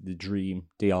as the Dream,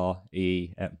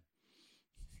 DREEM?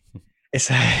 It's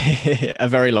a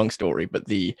very long story, but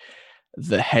the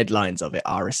headlines of it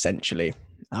are essentially,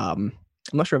 I'm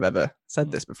not sure I've ever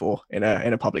said this before in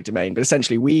a public domain, but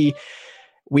essentially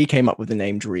we came up with the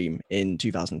name Dream in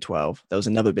 2012. There was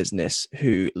another business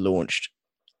who launched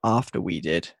after we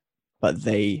did, but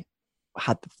they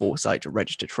had the foresight to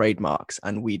register trademarks,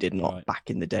 and we did not back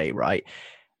in the day, right?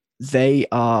 They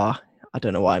are, I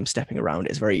don't know why I'm stepping around.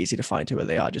 It's very easy to find who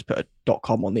they are. Just put a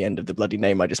 .com on the end of the bloody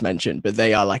name I just mentioned, but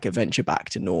they are like a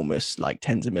venture-backed, enormous, like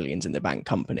tens of millions in the bank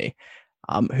company,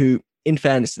 who, in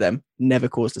fairness to them, never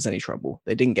caused us any trouble.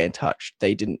 They didn't get in touch.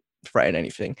 They didn't threaten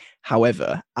anything.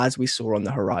 However, as we saw on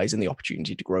the horizon the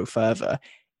opportunity to grow further,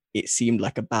 it seemed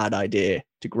like a bad idea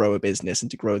to grow a business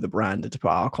and to grow the brand and to put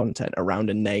our content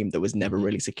around a name that was never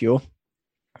really secure.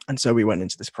 And so we went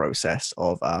into this process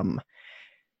of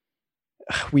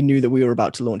we knew that we were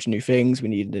about to launch new things, we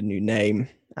needed a new name,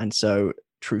 and so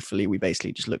truthfully, we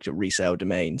basically just looked at resale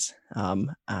domains,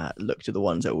 looked at the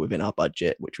ones that were within our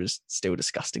budget, which was still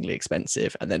disgustingly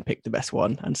expensive, and then picked the best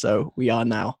one. And so we are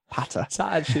now Patter. Is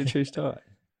that actually a true story?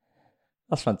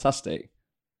 That's fantastic.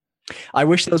 I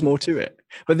wish there was more to it.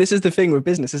 But this is the thing with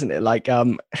business, isn't it? Like,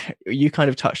 you kind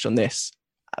of touched on this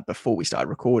before we started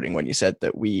recording, when you said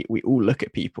that we all look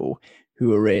at people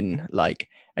who are in like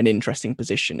an interesting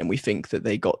position, and we think that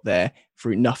they got there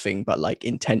through nothing but like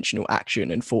intentional action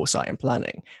and foresight and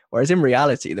planning. Whereas in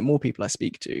reality, the more people I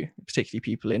speak to, particularly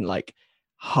people in like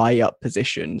high up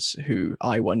positions who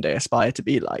I one day aspire to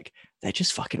be like, they're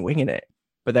just fucking winging it.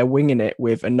 But they're winging it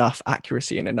with enough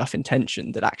accuracy and enough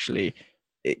intention that actually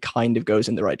it kind of goes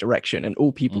in the right direction. And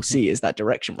all people see is that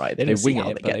direction, right? They don't see how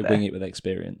they get there. They wing it with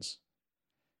experience.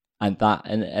 And that,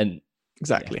 and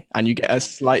exactly. Yeah. And you get a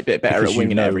slight bit better at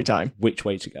winging it every time. Which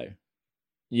way to go.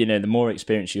 The more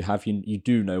experience you have, you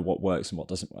do know what works and what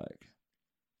doesn't work.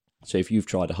 So if you've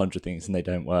tried 100 things and they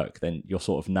don't work, then you're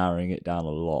sort of narrowing it down a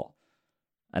lot.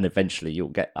 And eventually you'll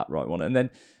get that right one. And then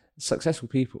successful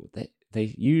people,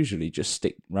 they usually just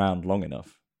stick around long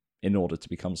enough in order to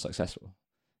become successful.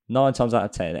 9 times out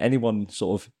of 10, anyone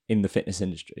sort of in the fitness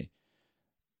industry,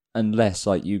 unless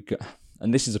like you go,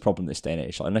 and this is a problem this day and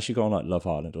age, like, unless you go on like Love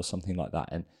Island or something like that,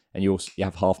 and you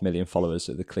have 500,000 followers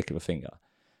at the click of a finger,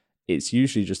 it's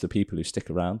usually just the people who stick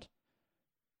around.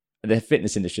 And the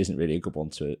fitness industry isn't really a good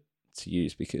one to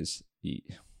use, because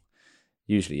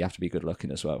usually you have to be good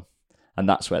looking as well. And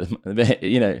that's where,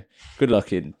 good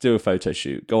looking, do a photo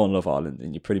shoot, go on Love Island,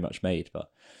 and you're pretty much made. But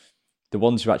the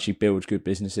ones who actually build good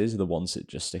businesses are the ones that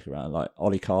just stick around. Like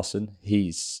Ollie Carson,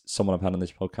 he's someone I've had on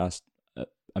this podcast,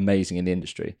 amazing in the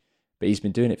industry, but he's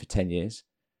been doing it for 10 years.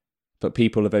 But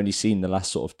people have only seen the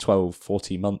last sort of 12,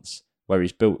 14 months where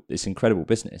he's built this incredible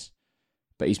business.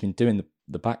 But he's been doing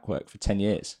the back work for 10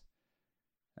 years.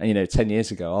 And, 10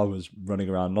 years ago, I was running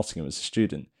around Nottingham as a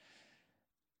student.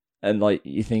 And like,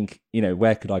 you think,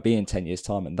 where could I be in 10 years'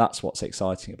 time? And that's what's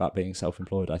exciting about being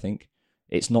self-employed, I think.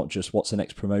 It's not just what's the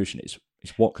next promotion, it's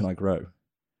what can I grow?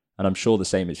 And I'm sure the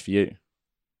same is for you.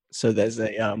 So there's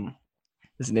an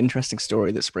interesting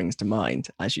story that springs to mind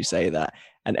as you say that.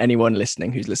 And anyone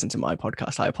listening who's listened to my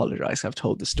podcast, I apologize. I've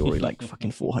told the story like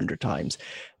fucking 400 times.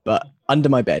 But under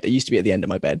my bed, it used to be at the end of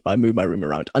my bed, but I moved my room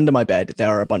around. Under my bed, there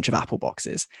are a bunch of Apple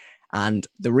boxes. And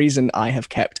the reason I have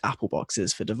kept Apple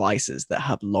boxes for devices that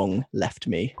have long left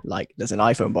me, like there's an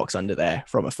iPhone box under there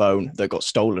from a phone that got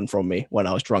stolen from me when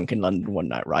I was drunk in London one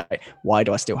night, right? Why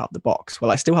do I still have the box? Well,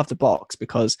 I still have the box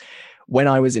because when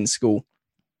I was in school,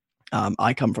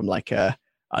 I come from like a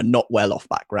not well-off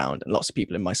background, and lots of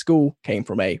people in my school came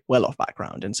from a well-off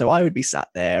background. And so I would be sat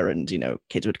there and,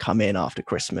 kids would come in after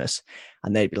Christmas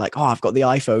and they'd be like, oh, I've got the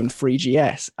iPhone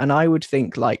 3GS. And I would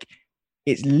think like,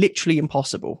 it's literally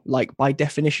impossible, like by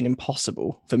definition,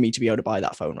 impossible for me to be able to buy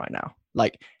that phone right now.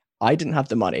 Like I didn't have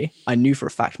the money. I knew for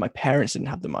a fact my parents didn't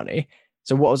have the money.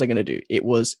 So what was I going to do? It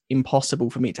was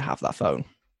impossible for me to have that phone.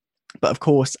 But of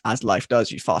course, as life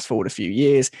does, you fast forward a few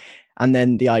years, and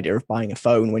then the idea of buying a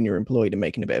phone when you're employed and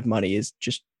making a bit of money is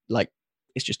just like,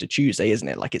 it's just a Tuesday, isn't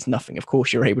it? Like it's nothing. Of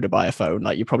course, you're able to buy a phone.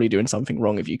 Like you're probably doing something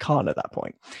wrong if you can't at that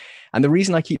point. And the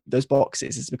reason I keep those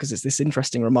boxes is because it's this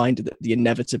interesting reminder that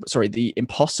the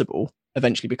impossible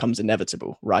eventually becomes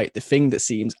inevitable, right? The thing that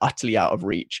seems utterly out of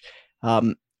reach,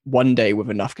 one day with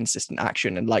enough consistent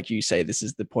action. And like you say, this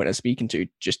is the point I'm speaking to,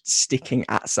 just sticking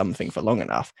at something for long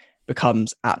enough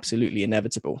becomes absolutely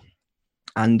inevitable.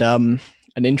 And an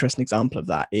interesting example of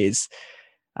that is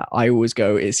I always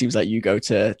go, it seems like you go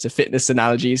to fitness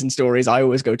analogies and stories. I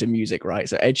always go to music, right?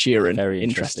 So Ed Sheeran, very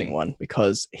interesting one,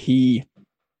 because he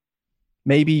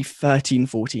maybe 13,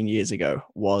 14 years ago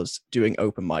was doing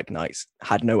open mic nights,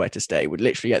 had nowhere to stay, would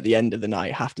literally at the end of the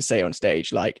night have to say on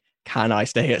stage, like, can I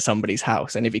stay at somebody's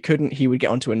house? And if he couldn't, he would get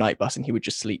onto a night bus and he would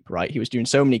just sleep, right? He was doing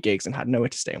so many gigs and had nowhere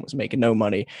to stay and was making no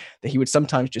money that he would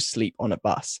sometimes just sleep on a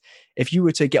bus. If you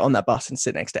were to get on that bus and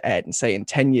sit next to Ed and say in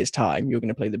 10 years' time, you're going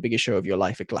to play the biggest show of your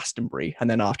life at Glastonbury, and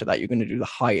then after that, you're going to do the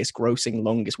highest grossing,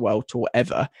 longest world tour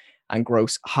ever and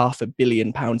gross £500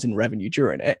 million in revenue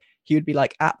during it, he would be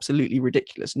like, absolutely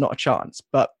ridiculous, not a chance.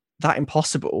 But that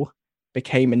impossible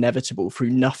became inevitable through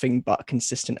nothing but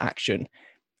consistent action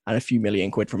and a few million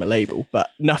quid from a label, but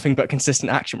nothing but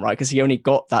consistent action, right? Because he only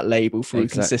got that label through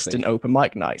consistent open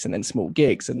mic nights and then small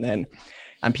gigs. And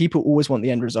people always want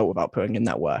the end result without putting in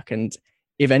that work. And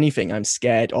if anything, I'm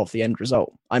scared of the end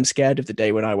result. I'm scared of the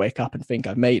day when I wake up and think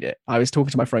I've made it. I was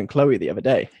talking to my friend Chloe the other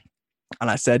day, and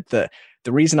I said that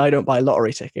the reason I don't buy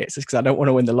lottery tickets is because I don't want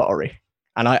to win the lottery.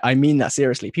 And I mean that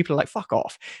seriously. People are like, fuck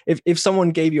off. If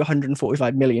someone gave you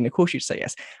 145 million, of course you'd say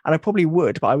yes. And I probably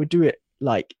would, but I would do it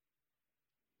like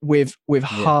with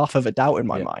half of a doubt in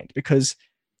my mind, because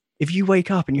if you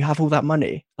wake up and you have all that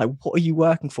money, like what are you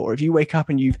working for? If you wake up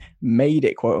and you've made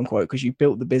it, quote unquote, because you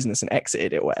built the business and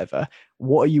exited it or whatever,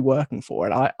 what are you working for?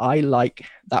 And I like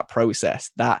that process,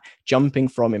 that jumping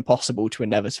from impossible to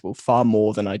inevitable far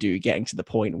more than I do getting to the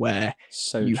point where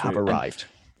you have arrived.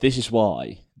 And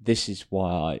this is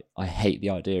why I hate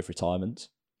the idea of retirement.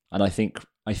 And I think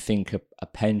a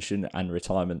pension and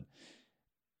retirement,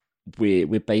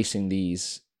 we're basing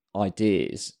these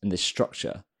ideas and this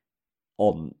structure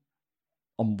on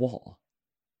what?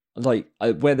 Like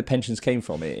where the pensions came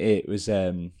from, it was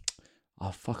I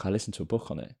listened to a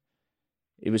book on it.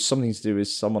 It was something to do with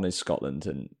someone in Scotland,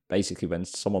 and basically when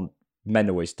men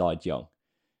always died young.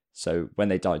 So when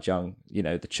they died young,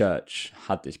 the church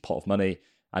had this pot of money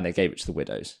and they gave it to the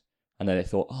widows. And then they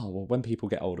thought, oh, well, when people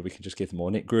get older, we can just give them more.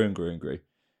 And it grew and grew and grew.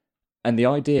 And the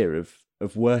idea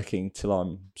of working till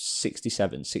I'm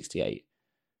 67, 68,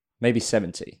 maybe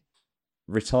 70,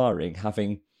 retiring,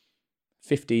 having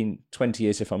 15, 20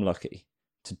 years if I'm lucky,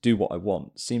 to do what I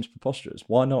want seems preposterous.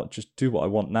 Why not just do what I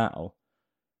want now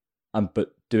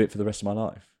but do it for the rest of my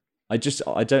life? I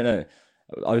don't know.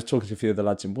 I was talking to a few of the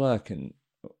lads in work and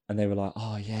they were like,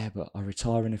 oh yeah, but I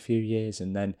retire in a few years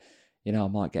and then, I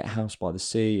might get a house by the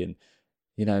sea and,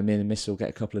 me and the missus will get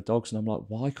a couple of dogs. And I'm like,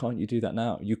 why can't you do that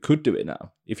now? You could do it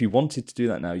now. If you wanted to do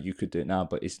that now, you could do it now,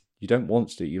 but you don't want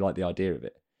to do it. You like the idea of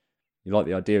it. You like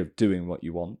the idea of doing what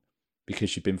you want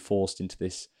because you've been forced into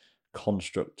this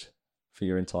construct for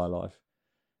your entire life.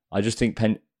 I just think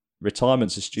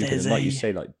Retirement's are stupid. There's And like you a-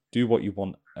 say, like, do what you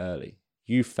want early.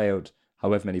 You failed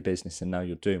however many business and now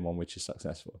you're doing one which is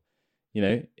successful. You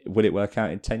know, will it work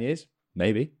out in 10 years?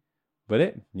 Maybe. Will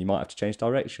it? You might have to change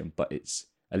direction, but it's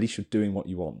at least you're doing what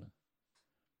you want.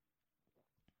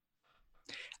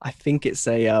 I think it's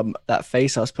a that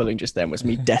face I was pulling just then was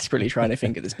me desperately trying to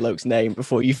think of this bloke's name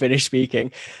before you finish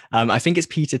speaking. I think it's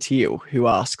Peter Thiel who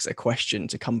asks a question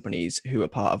to companies who are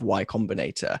part of Y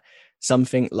Combinator.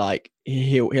 Something like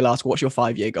he'll ask, "What's your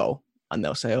 5-year goal?" And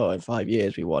they'll say, "Oh, in 5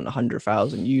 years we want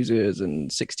 100,000 users and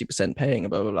 60% paying,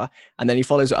 blah blah blah." And then he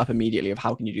follows it up immediately of,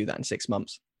 "How can you do that in 6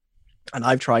 months?" And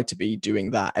I've tried to be doing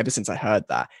that ever since I heard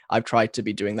that. I've tried to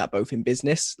be doing that both in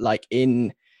business, like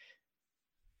in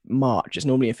March. It's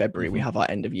normally in February. We have our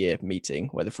end of year meeting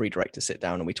where the 3 directors sit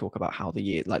down and we talk about how the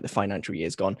year, like the financial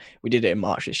year's gone. We did it in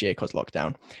March this year because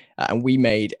lockdown, and we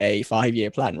made a 5-year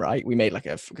plan. Right? We made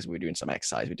because we were doing some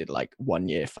exercise. We did like 1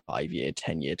 year, 5 year,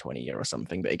 10 year, 20 year, or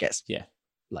something. But it gets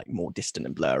like more distant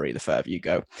and blurry the further you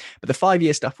go. But the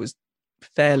 5-year stuff was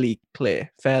fairly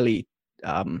clear, fairly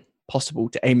possible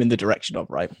to aim in the direction of,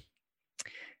 right?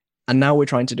 And now we're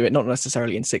trying to do it not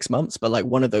necessarily in 6 months, but like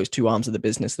one of those 2 arms of the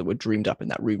business that were dreamed up in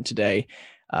that room today.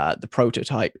 The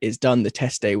prototype is done. The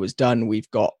test day was done. We've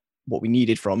got what we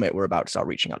needed from it. We're about to start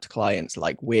reaching out to clients.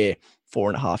 Like we're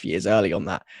 4.5 years early on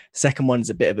that. Second one's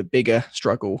a bit of a bigger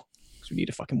struggle because we need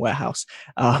a fucking warehouse.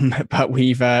 But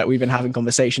we've been having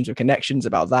conversations with connections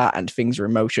about that, and things are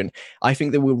in motion. I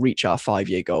think that we'll reach our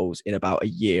 5-year goals in about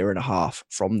 1.5 years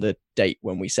from the date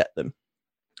when we set them.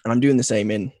 And I'm doing the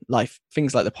same in life,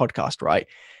 things like the podcast, right?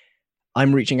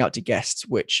 I'm reaching out to guests,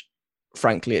 which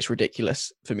frankly, it's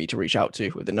ridiculous for me to reach out to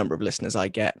with the number of listeners I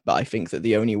get. But I think that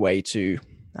the only way to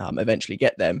eventually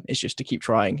get them is just to keep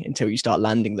trying until you start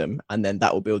landing them. And then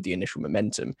that will build the initial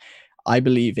momentum. I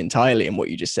believe entirely in what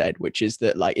you just said, which is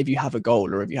that like, if you have a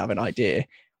goal or if you have an idea,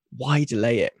 why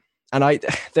delay it? And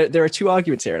there are 2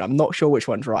 arguments here, and I'm not sure which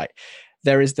one's right.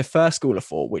 There is the first school of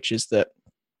thought, which is that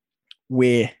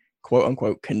we're quote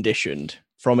unquote conditioned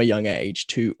from a young age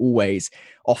to always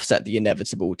offset the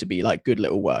inevitable to be like good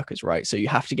little workers, right? So you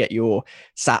have to get your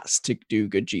SATs to do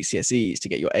good GCSEs, to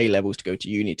get your A levels, to go to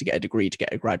uni, to get a degree, to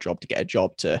get a grad job, to get a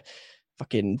job, to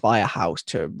fucking buy a house,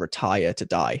 to retire, to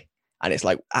die. And it's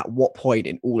like, at what point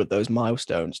in all of those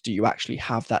milestones do you actually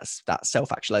have that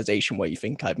self-actualization where you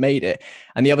think I've made it?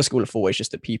 And the other school of thought is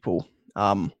just that people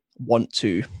want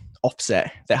to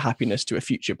offset their happiness to a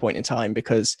future point in time,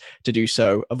 because to do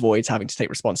so avoids having to take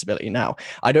responsibility now.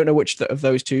 I don't know which of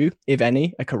those 2, if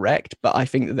any, are correct, but I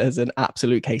think that there's an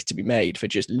absolute case to be made for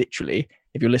just literally,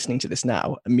 if you're listening to this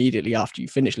now, immediately after you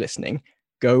finish listening,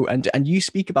 go and you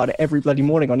speak about it every bloody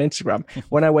morning on Instagram.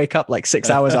 When I wake up like 6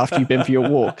 hours after you've been for your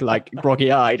walk, like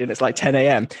groggy eyed, and it's like 10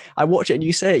 a.m. I watch it and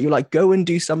you say it, you're like, go and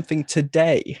do something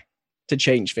today to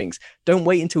change things. Don't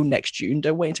wait until next June.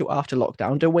 Don't wait until after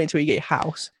lockdown. Don't wait until you get your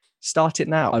house. Start it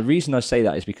now. The reason I say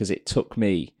that is because it took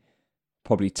me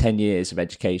probably 10 years of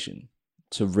education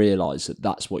to realize that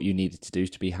that's what you needed to do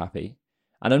to be happy.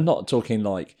 And I'm not talking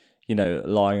like, you know,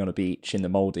 lying on a beach in the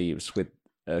Maldives with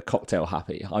a cocktail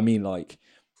happy. I mean, like,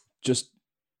 just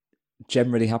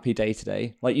generally happy day to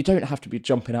day. Like, you don't have to be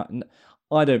jumping out. And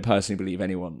I don't personally believe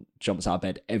anyone jumps out of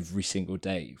bed every single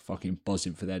day fucking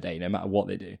buzzing for their day, no matter what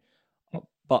they do.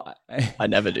 But I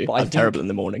never do. I'm terrible in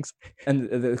the mornings. And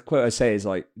the quote I say is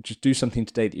like, just do something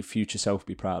today that your future self will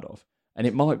be proud of. And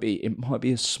it might be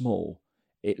as small.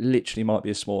 It literally might be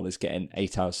as small as getting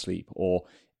 8 hours sleep, or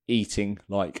eating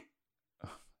like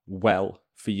well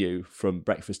for you from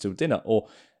breakfast till dinner, or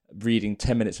reading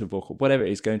 10 minutes of a book, or whatever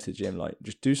it is, going to the gym. Like,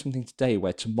 just do something today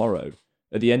where tomorrow,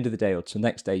 at the end of the day or to the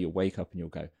next day, you'll wake up and you'll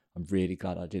go, I'm really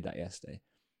glad I did that yesterday.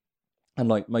 And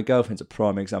like, my girlfriend's a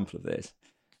prime example of this.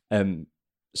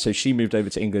 So she moved over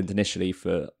to England initially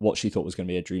for what she thought was going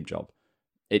to be a dream job.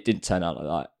 It didn't turn out like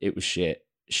that. It was shit.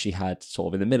 She had sort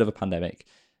of, in the middle of a pandemic,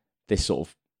 this sort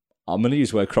of, I'm going to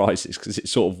use the word crisis because it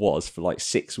sort of was, for like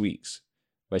 6 weeks,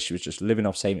 where she was just living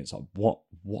off savings. Like, what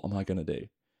am I going to do?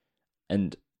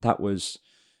 And that was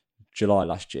July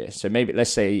last year. So maybe,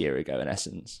 let's say a year ago in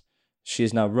essence. She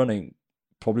is now running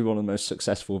probably one of the most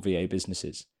successful VA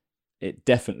businesses. It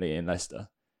definitely in Leicester,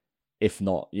 if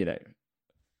not, you know.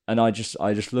 And I just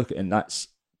look at it, and that's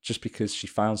just because she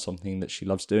found something that she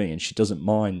loves doing, and she doesn't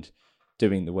mind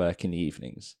doing the work in the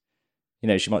evenings. You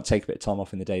know, she might take a bit of time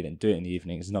off in the day, then do it in the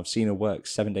evenings. And I've seen her work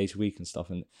 7 days a week and stuff.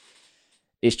 And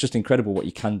it's just incredible what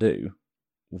you can do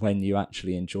when you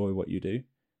actually enjoy what you do.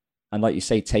 And like you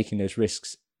say, taking those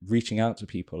risks, reaching out to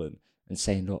people and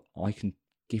saying, look, I can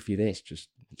give you this, just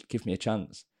give me a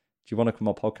chance. Do you want to come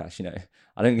on my podcast? You know,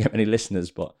 I don't get many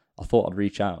listeners, but I thought I'd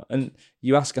reach out. And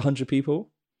you ask 100 people,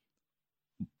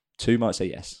 2 might say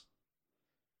yes,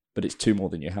 but it's 2 more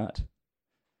than you had.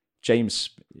 James,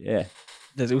 yeah.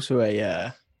 There's also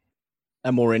a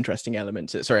more interesting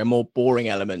element a more boring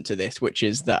element to this, which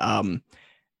is that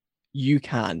you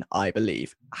can, I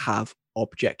believe, have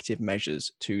objective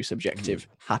measures to subjective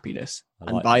happiness.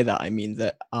 And by that, I mean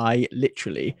that I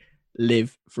literally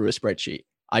live through a spreadsheet.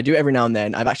 I do every now and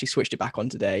then. I've actually switched it back on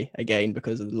today again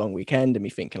because of the long weekend and me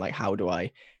thinking like, how do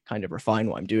I kind of refine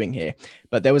what I'm doing here?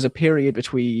 But there was a period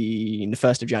between the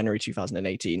 1st of January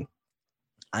 2018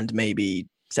 and maybe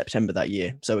September that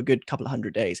year, so a good couple of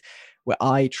 100 days, where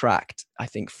I tracked, I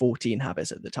think, 14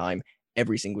 habits at the time,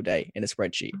 every single day in a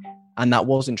spreadsheet. And that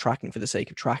wasn't tracking for the sake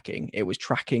of tracking. It was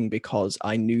tracking because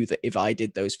I knew that if I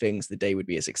did those things, the day would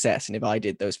be a success. And if I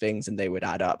did those things, and they would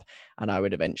add up, and I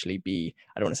would eventually be,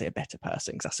 I don't want to say a better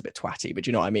person because that's a bit twatty, but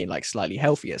you know what I mean? Like slightly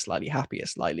healthier, slightly happier,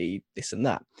 slightly this and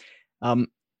that. And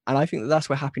I think that that's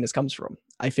where happiness comes from.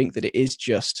 I think that it is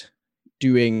just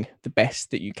doing the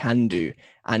best that you can do,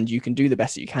 and you can do the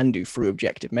best that you can do through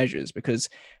objective measures. Because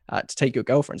to take your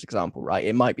girlfriend's example, right,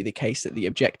 it might be the case that the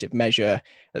objective measure,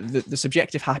 the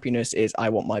subjective happiness is I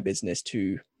want my business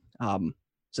to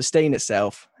sustain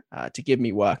itself, to give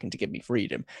me work and to give me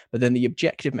freedom. But then the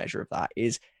objective measure of that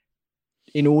is,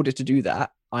 in order to do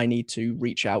that, I need to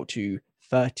reach out to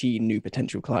 13 new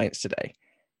potential clients today.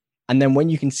 And then when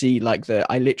you can see like so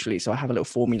I have a little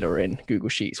formula in Google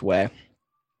Sheets where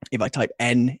if I type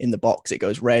N in the box, it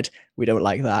goes red. We don't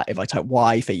like that. If I type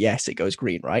Y for yes, it goes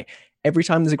green, right? Every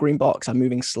time there's a green box, I'm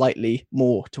moving slightly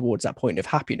more towards that point of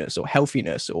happiness or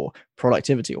healthiness or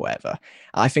productivity or whatever.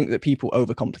 I think that people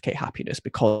overcomplicate happiness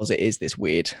because it is this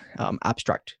weird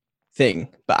abstract thing,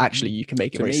 but actually you can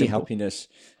make it very simple. Happiness,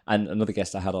 and another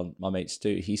guest I had on, my mate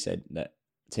Stu, he said that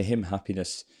to him,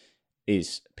 happiness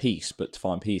is peace, but to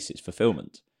find peace, it's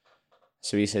fulfillment.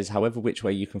 So he says, however which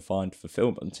way you can find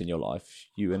fulfillment in your life,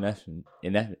 you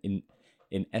in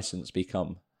essence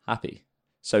become happy.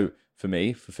 So for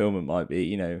me, fulfillment might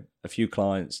be, a few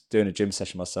clients, doing a gym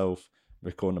session myself,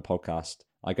 recording a podcast.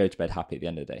 I go to bed happy at the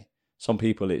end of the day. Some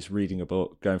people, it's reading a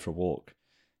book, going for a walk,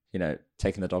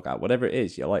 taking the dog out, whatever it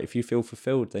is. You're like, if you feel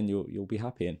fulfilled, then you'll be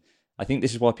happy. And I think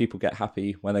this is why people get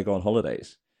happy when they go on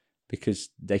holidays, because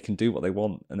they can do what they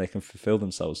want and they can fulfill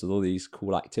themselves with all these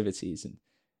cool activities, and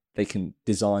they can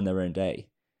design their own day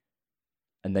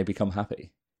and they become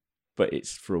happy. But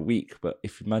it's for a week. But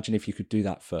imagine if you could do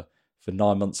that for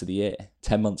 9 months of the year,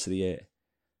 10 months of the year.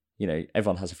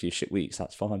 Everyone has a few shit weeks,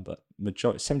 that's fine. But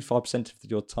 75%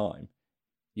 of your time,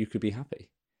 you could be happy.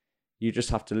 You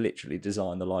just have to literally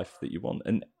design the life that you want.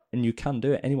 And you can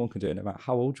do it. Anyone can do it, no matter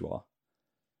how old you are.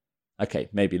 Okay,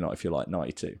 maybe not if you're like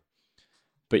 92.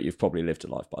 But you've probably lived a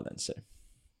life by then, so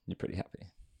you're pretty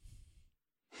happy.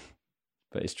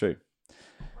 But it's true.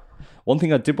 One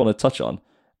thing I did want to touch on,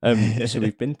 so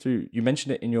we've been through, you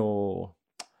mentioned it in your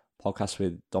podcast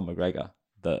with Don McGregor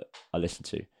that I listened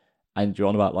to, and you're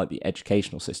on about like the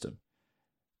educational system.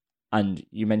 And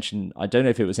you mentioned, I don't know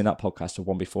if it was in that podcast or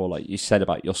one before, like you said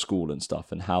about your school and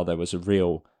stuff and how there was a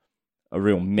real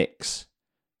mix.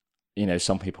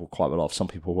 Some people quite well off, some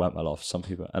people weren't well off, some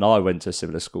people, and I went to a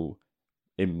similar school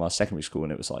in my secondary school,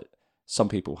 and it was like some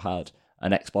people had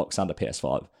an Xbox and a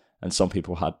PS5, and some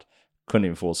people couldn't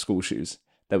even afford school shoes.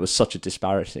 There was such a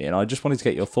disparity, and I just wanted to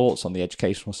get your thoughts on the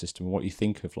educational system and what you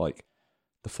think of like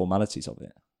the formalities of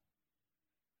it.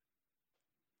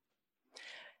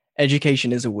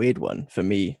 Education is a weird one for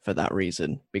me for that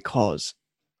reason, because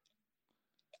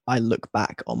I look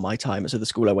back on my time. So the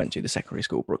school I went to, the secondary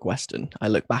school, Brook Weston, I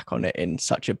look back on it in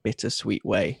such a bittersweet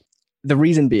way. The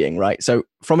reason being, right, so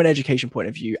from an education point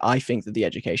of view, I think that the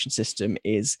education system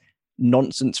is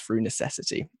nonsense through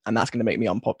necessity. And that's going to make me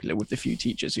unpopular with the few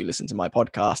teachers who listen to my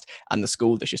podcast and the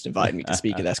school that's just invited me to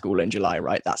speak at their school in July,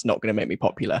 right? That's not going to make me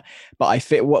popular. But I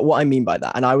fit what I mean by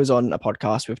that. And I was on a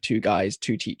podcast with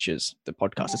two teachers. The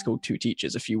podcast is called Two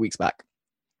Teachers a few weeks back.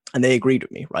 And they agreed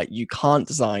with me, right? You can't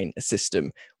design a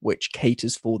system which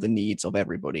caters for the needs of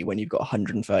everybody when you've got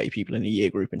 130 people in a year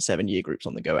group and 7 year groups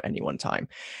on the go at any one time.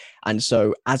 And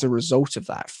so as a result of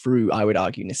that, through, I would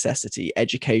argue, necessity,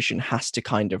 education has to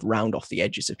kind of round off the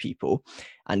edges of people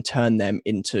and turn them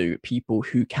into people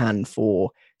who can,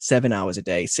 for 7 hours a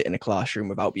day, sit in a classroom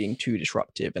without being too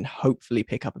disruptive and hopefully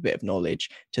pick up a bit of knowledge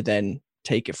to then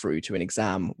take it through to an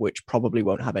exam, which probably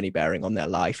won't have any bearing on their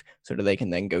life, so that they can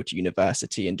then go to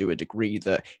university and do a degree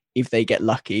that, if they get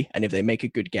lucky and if they make a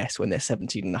good guess when they're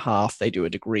 17 and a half, they do a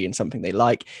degree in something they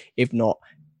like. If not,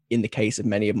 in the case of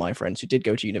many of my friends who did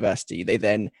go to university, they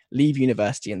then leave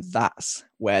university and that's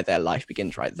where their life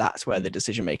begins, right? That's where the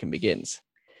decision making begins.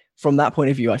 From that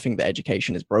point of view, I think that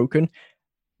education is broken.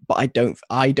 but I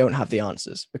don't have the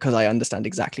answers because I understand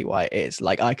exactly why it is.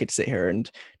 Like I could sit here and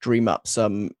dream up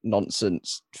some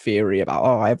nonsense theory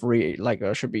about,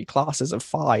 there should be classes of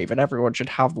 5 and everyone should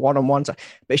have one-on-ones, but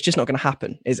it's just not going to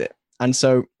happen, is it? And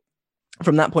so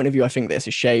from that point of view, I think that it's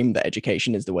a shame that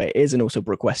education is the way it is. And also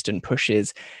Brooke Weston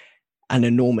pushes an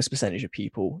enormous percentage of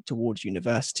people towards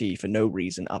university for no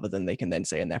reason other than they can then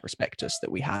say in their prospectus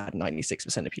that we had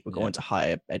 96% of people going to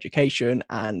higher education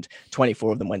and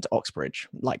 24 of them went to Oxbridge,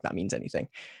 like that means anything.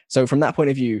 So from that point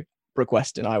of view, Brooke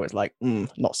Weston, I was like,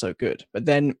 not so good. But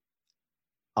then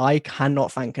I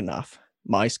cannot thank enough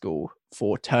my school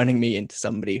for turning me into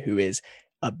somebody who is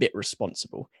a bit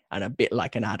responsible and a bit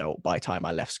like an adult by the time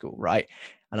I left school, right?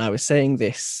 And I was saying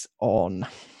this on,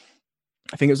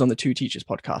 I think it was on the Two Teachers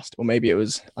podcast, or maybe it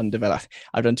was Undeveloped.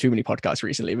 I've done too many podcasts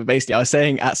recently, but basically I was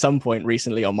saying at some point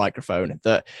recently on microphone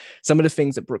that some of the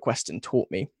things that Brooke Weston taught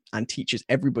me and teaches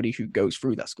everybody who goes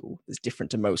through that school, is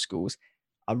different to most schools,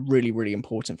 are really, really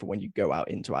important for when you go out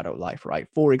into adult life, right?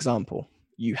 For example,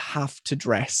 you have to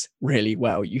dress really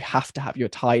well. You have to have your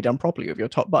tie done properly with your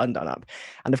top button done up.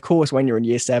 And of course, when you're in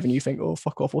year 7, you think, oh,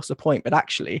 fuck off, what's the point? But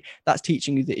actually, that's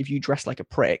teaching you that if you dress like a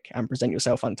prick and present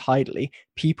yourself untidily,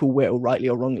 people will, rightly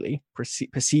or wrongly,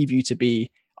 perceive you to be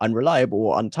unreliable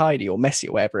or untidy or messy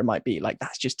or whatever it might be. Like,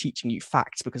 that's just teaching you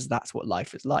facts because that's what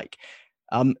life is like.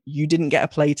 You didn't get a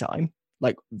playtime.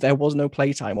 Like, there was no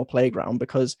playtime or playground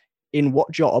because in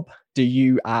what job do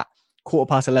you at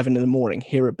 11:15 in the morning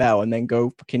hear a bell and then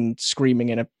go fucking screaming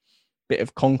in a bit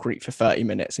of concrete for 30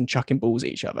 minutes and chucking balls at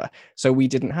each other? So we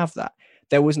didn't have that.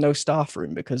 There was no staff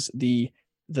room because the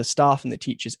staff and the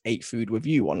teachers ate food with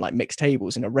you on like mixed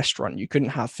tables in a restaurant. You couldn't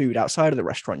have food outside of the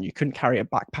restaurant. You couldn't carry a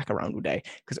backpack around all day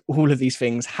because all of these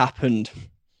things happened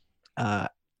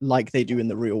like they do in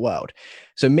the real world.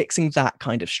 So mixing that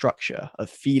kind of structure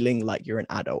of feeling like you're an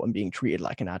adult and being treated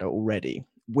like an adult already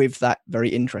with that very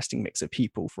interesting mix of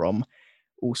people from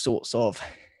all sorts of,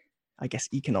 I guess,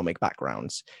 economic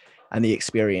backgrounds and the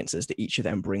experiences that each of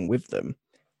them bring with them.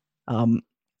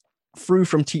 Through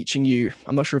from teaching you,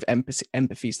 I'm not sure if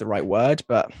empathy is the right word,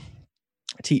 but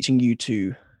teaching you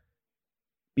to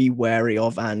be wary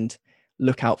of and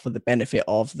look out for the benefit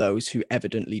of those who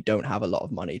evidently don't have a lot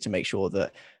of money, to make sure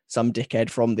that some dickhead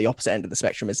from the opposite end of the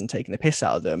spectrum isn't taking the piss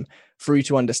out of them, through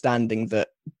to understanding that,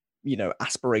 you know,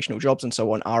 aspirational jobs and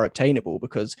so on are obtainable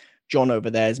because John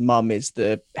over there's mum is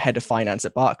the head of finance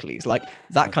at Barclays. Like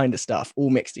that kind of stuff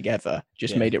all mixed together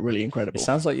just made it really incredible. It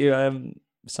sounds like you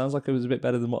sounds like it was a bit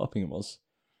better than what Uppingham was.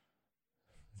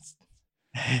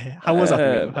 How was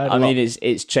Uppingham? I mean,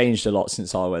 it's changed a lot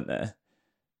since I went there.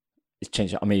 It's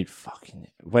changed. I mean, fucking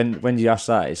when you ask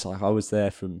that, it's like I was there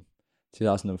from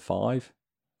 2005.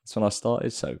 That's when I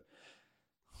started, so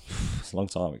it's a long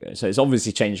time ago. So it's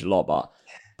obviously changed a lot, but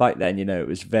back then, you know, it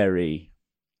was very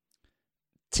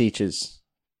teachers,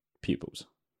 pupils.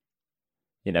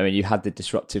 You know, and you had the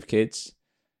disruptive kids,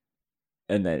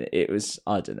 and then it was,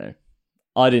 I don't know.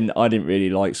 I didn't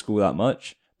really like school that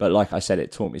much, but like I said,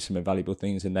 it taught me some invaluable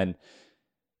things, and then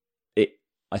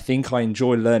I think I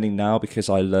enjoy learning now because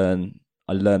I learn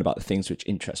about the things which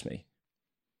interest me.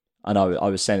 And I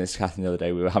was saying this to Catherine the other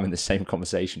day, we were having the same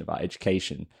conversation about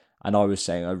education, and I was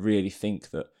saying I really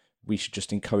think that we should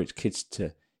just encourage kids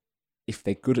to, if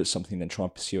they're good at something, then try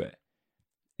and pursue it.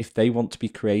 If they want to be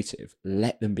creative,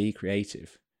 let them be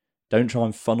creative. Don't try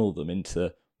and funnel them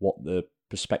into what the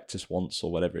prospectus wants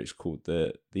or whatever it's called,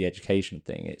 the education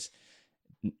thing. It's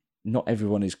not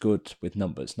everyone is good with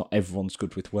numbers. Not everyone's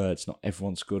good with words. Not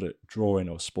everyone's good at drawing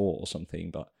or sport or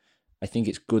something. But I think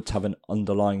it's good to have an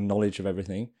underlying knowledge of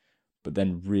everything, but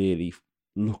then really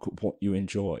look at what you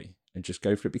enjoy and just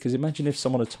go for it. Because imagine if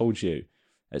someone had told you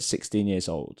at 16 years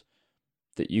old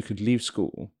that you could leave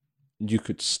school, you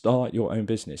could start your own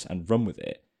business and run with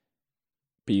it,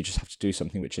 but you just have to do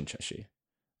something which interests you.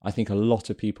 I think a lot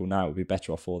of people now would be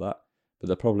better off for that. But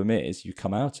the problem is you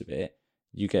come out of it,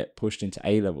 you get pushed into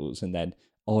A-levels, and then,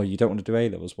 oh, you don't want to do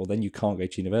A-levels. Well, then you can't go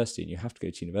to university, and you have to go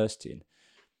to university. And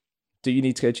do you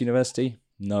need to go to university?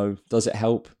 No. Does it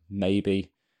help?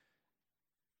 Maybe.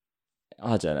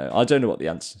 I don't know. I don't know what the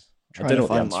answer. I don't know what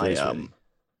the answer is. Really.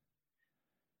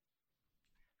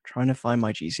 Trying to find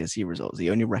my GCSE results.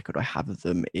 The only record I have of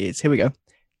them is, here we go,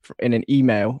 in an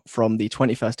email from the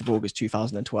 21st of August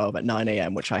 2012 at 9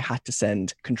 a.m, which I had to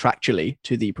send contractually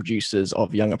to the producers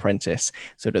of Young Apprentice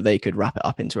so that they could wrap it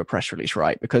up into a press release,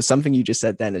 right? Because something you just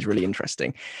said then is really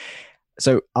interesting.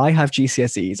 So I have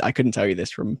GCSEs. I couldn't tell you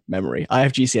this from memory. I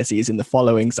have GCSEs in the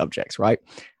following subjects, right?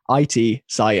 IT,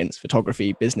 science,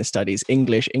 photography, business studies,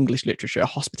 English literature,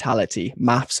 hospitality,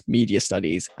 maths, media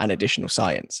studies, and additional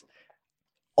science.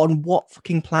 On what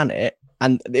fucking planet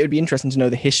And it would be interesting to know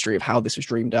the history of how this was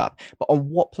dreamed up. But on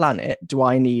what planet do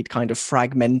I need kind of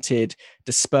fragmented,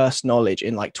 dispersed knowledge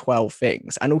in like 12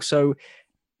 things? And also,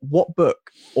 what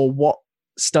book or what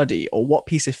study or what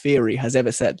piece of theory has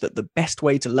ever said that the best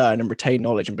way to learn and retain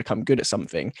knowledge and become good at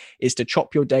something is to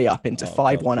chop your day up into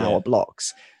 1-hour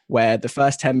blocks, where the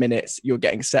first 10 minutes you're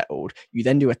getting settled, you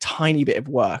then do a tiny bit of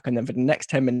work, and then for the next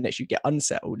 10 minutes you get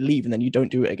unsettled, leave, and then you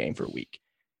don't do it again for a week.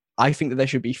 I think that there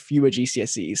should be fewer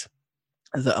GCSEs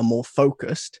that are more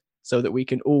focused, so that we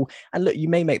can all, and look, you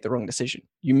may make the wrong decision.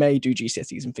 You may do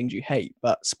GCSEs and things you hate,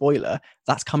 but spoiler,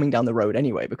 that's coming down the road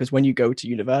anyway, because when you go to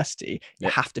university, you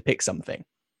have to pick something.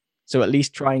 So at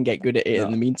least try and get good at it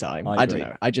in the meantime. I don't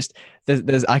know.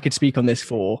 I could speak on this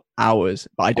for hours,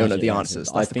 but I don't know the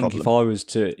answers. I think if I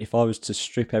was to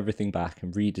strip everything back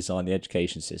and redesign the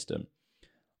education system,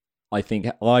 I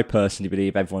personally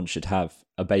believe everyone should have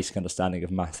a basic understanding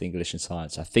of maths, English, and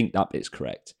science. I think that bit's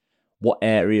correct. What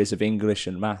areas of English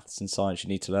and maths and science you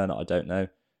need to learn, I don't know.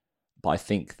 But I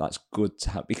think that's good to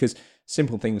have, because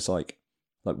simple things like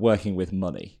working with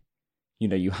money,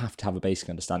 you have to have a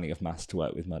basic understanding of maths to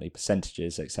work with money,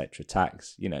 percentages, etc.,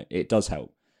 tax, it does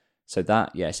help. So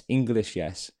that, yes, English,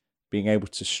 yes, being able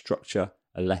to structure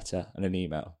a letter and an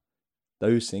email,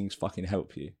 those things fucking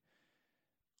help you.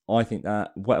 I think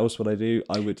that. What else would I do?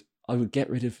 I would try and get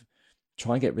rid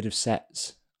of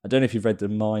sets. I don't know if you've read the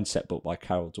Mindset book by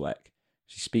Carol Dweck.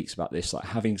 She speaks about this, like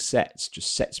having sets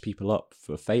just sets people up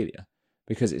for failure,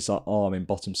 because it's like, I'm in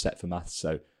bottom set for maths,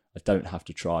 so I don't have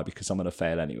to try because I'm going to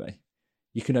fail anyway.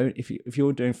 You can only, if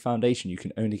you're doing foundation, you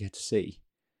can only get to C.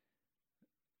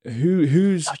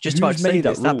 Who's made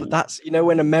that rule? That's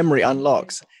when a memory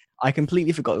unlocks. I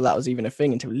completely forgot that was even a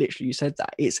thing until literally you said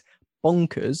that. It's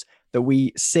bonkers that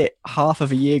we sit half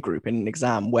of a year group in an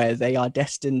exam where they are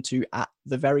destined to, at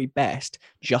the very best,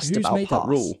 just about made pass. That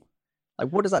rule? Like,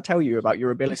 what does that tell you about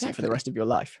your ability for the rest of your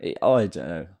life? I don't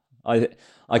know. I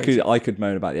could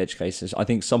moan about the education. I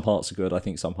think some parts are good. I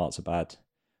think some parts are bad.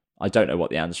 I don't know what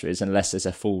the answer is unless there's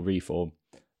a full reform.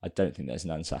 I don't think there's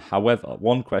an answer. However,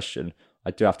 one question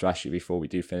I do have to ask you before we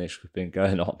do finish, we've been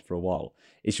going on for a while,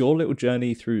 is your little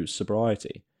journey through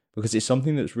sobriety, because it's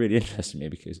something that's really interesting me,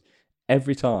 because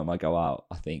every time I go out,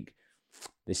 I think,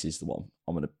 this is the one.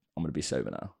 I'm gonna be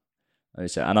sober now.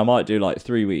 And I might do like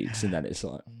 3 weeks, and then it's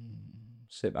like,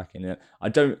 sit back in it. I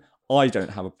don't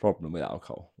have a problem with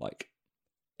alcohol. Like,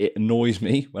 it annoys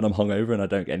me when I'm hungover and I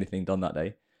don't get anything done that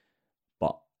day.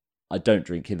 But I don't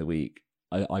drink in the week.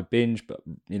 I binge, but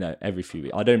every few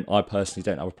weeks. I personally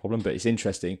don't have a problem. But it's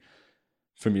interesting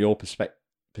from your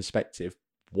perspective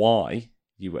why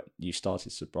you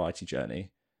started sobriety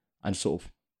journey, and sort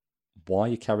of why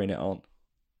you're carrying it on.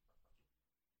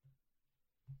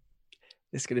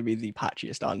 This is going to be the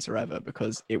patchiest answer ever,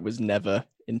 because it was never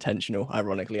intentional,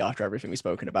 ironically, after everything we've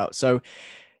spoken about. So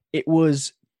it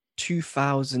was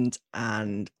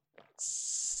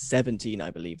 2017,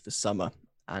 I believe, the summer,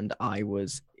 and I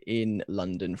was in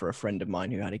London for a friend of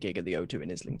mine who had a gig at the O2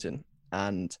 in Islington.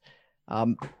 And,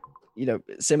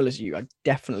 similar to you, I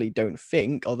definitely don't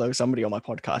think, although somebody on my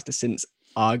podcast has since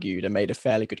argued and made a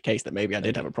fairly good case that maybe I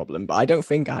did have a problem, but I don't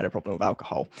think I had a problem with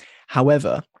alcohol.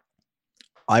 However,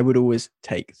 I would always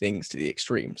take things to the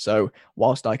extreme. So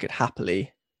whilst I could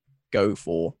happily go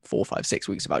for 4, 5, 6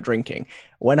 weeks without drinking,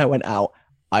 when I went out,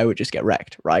 I would just get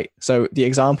wrecked, right? So the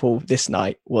example this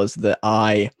night was that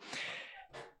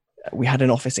we had an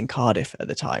office in Cardiff at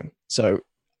the time. So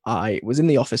I was in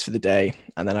the office for the day,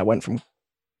 and then I went from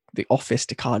the office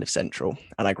to Cardiff Central,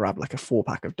 and I grabbed like a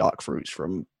 4-pack of dark fruits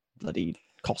from bloody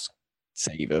Cost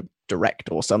Saver Direct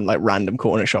or some like random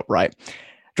corner shop, right?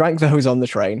 Drank those on the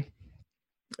train.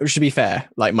 Which, to be fair,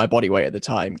 like my body weight at the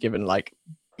time, given like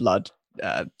blood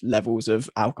levels of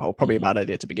alcohol, probably a bad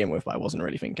idea to begin with, but I wasn't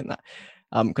really thinking that.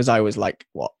 Because I was like,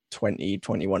 20,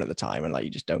 21 at the time, and like, you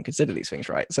just don't consider these things,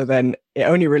 right? So then it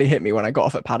only really hit me when I got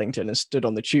off at Paddington and stood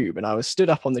on the tube, and I was stood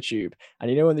up on the tube,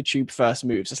 and when the tube first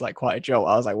moves, it's like quite a jolt.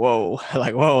 I was like, whoa,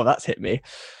 that's hit me.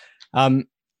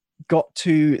 Got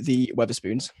to the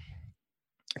Wetherspoons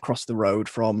across the road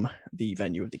from the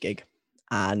venue of the gig.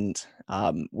 And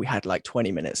we had like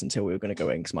 20 minutes until we were going to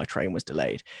go in because my train was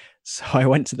delayed. So I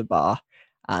went to the bar,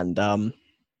 and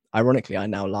ironically, I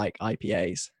now like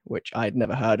IPAs, which I had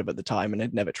never heard of at the time and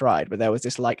had never tried. But there was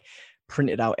this like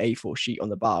printed out A4 sheet on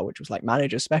the bar, which was like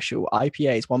manager special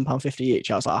IPAs, £1.50 each.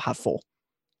 I was like, I'll have 4.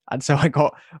 And so I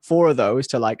got 4 of those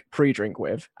to like pre-drink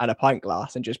with and a pint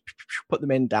glass, and just put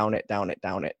them in, down it,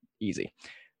 easy.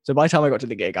 So by the time I got to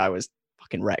the gig, I was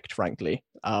fucking wrecked, frankly.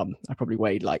 I probably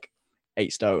weighed like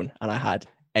 8 stone, and I had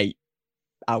 8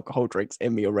 alcohol drinks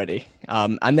in me already.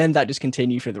 And then that just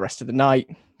continued for the rest of the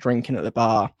night, drinking at the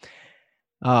bar.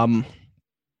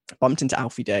 Bumped into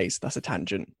Alfie Days. That's a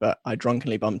tangent, but I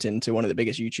drunkenly bumped into one of the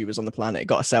biggest YouTubers on the planet,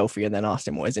 got a selfie, and then asked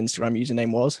him what his Instagram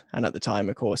username was. And at the time,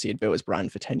 of course, he had built his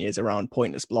brand for 10 years around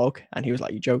Pointless Blog. And he was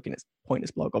like, "You joking? It's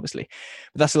Pointless Blog, obviously."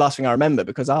 But that's the last thing I remember,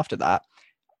 because after that,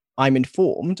 I'm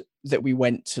informed that we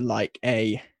went to like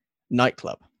a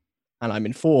nightclub, and I'm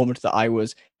informed that I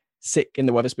was sick in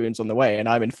the Weatherspoons on the way. And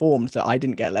I'm informed that I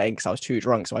didn't get let in because I was too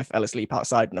drunk. So I fell asleep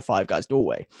outside in a Five Guys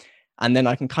doorway. And then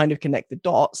I can kind of connect the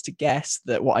dots to guess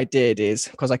that what I did is,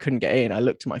 because I couldn't get in, I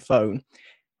looked at my phone.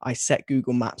 I set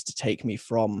Google Maps to take me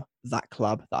from that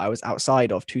club that I was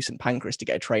outside of to St. Pancras to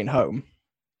get a train home.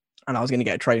 And I was going to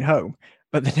get a train home.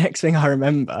 But the next thing I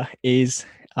remember is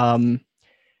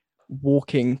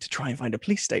walking to try and find a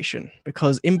police station,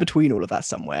 because in between all of that,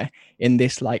 somewhere in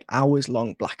this like hours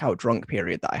long blackout drunk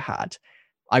period that I had,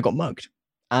 I got mugged.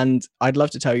 And I'd love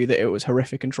to tell you that it was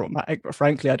horrific and traumatic, but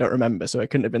frankly, I don't remember. So it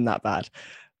couldn't have been that bad.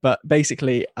 But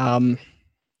basically,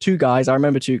 two guys, I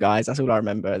remember two guys. That's all I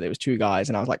remember. There was two guys,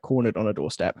 and I was like cornered on a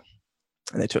doorstep,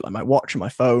 and they took like my watch and my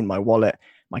phone, my wallet,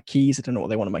 my keys. I don't know what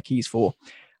they wanted my keys for.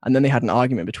 And then they had an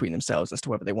argument between themselves as to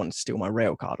whether they wanted to steal my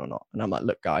rail card or not. And I'm like,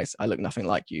 "Look, guys, I look nothing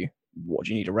like you. What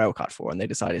do you need a rail card for?" And they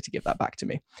decided to give that back to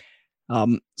me.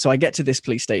 So I get to this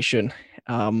police station.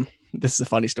 This is a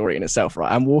funny story in itself, right?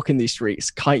 I'm walking these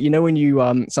streets. You know, when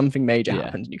you something major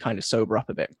happens and you kind of sober up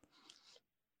a bit.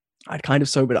 I'd kind of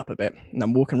sobered up a bit, and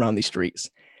I'm walking around these streets,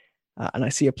 and I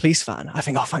see a police van. I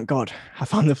think, "Oh, thank God, I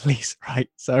found the police!" Right?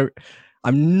 So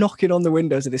I'm knocking on the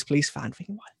windows of this police van,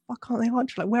 thinking, "Why the fuck can't they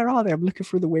answer? Like, where are they?" I'm looking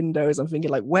through the windows. I'm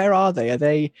thinking, like, where are they?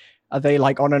 Are they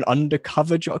like on an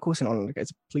undercover job? Of course,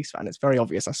 it's a police van. It's very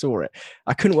obvious. I saw it.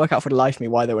 I couldn't work out for the life of me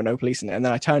why there were no police in it. And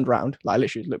then I turned around, like I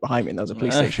literally looked behind me, and there was a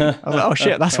police station. I was like, "Oh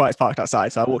shit, that's why it's parked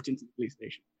outside." So I walked into the police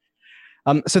station.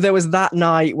 So there was that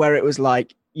night where it was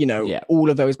like, you know, all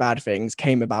of those bad things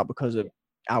came about because of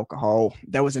alcohol.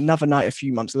 There was another night a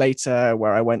few months later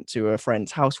where I went to a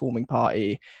friend's housewarming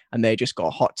party, and they just got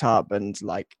a hot tub, and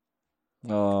like,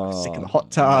 I was sick in the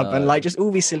hot tub, and like just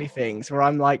all these silly things where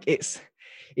I'm like,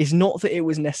 it's not that it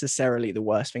was necessarily the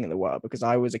worst thing in the world, because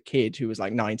I was a kid who was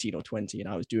like 19 or 20, and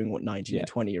I was doing what 19 and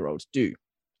 20-year-olds do.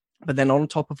 But then on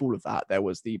top of all of that, there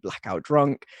was the blackout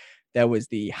drunk, there was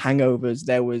the hangovers,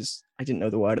 there was, I didn't know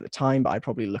the word at the time, but I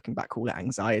probably, looking back, call it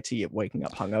anxiety of waking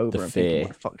up hungover and thinking,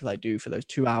 what the fuck did I do for those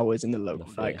 2 hours in the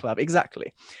local nightclub?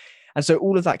 Exactly. And so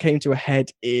all of that came to a head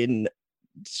in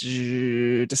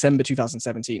December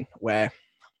 2017, where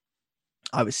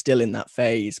I was still in that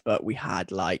phase, but we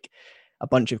had like a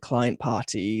bunch of client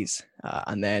parties,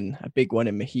 and then a big one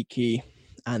in Mahiki.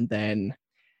 And then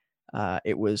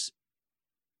it was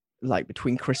like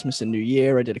between Christmas and New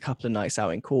Year, I did a couple of nights out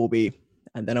in Corby.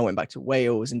 And then I went back to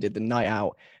Wales and did the night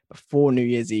out before New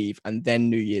Year's Eve and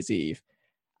then New Year's Eve.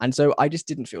 And so I just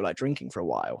didn't feel like drinking for a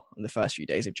while on the first few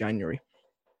days of January.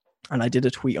 And I did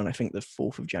a tweet on, I think, the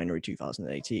 4th of January,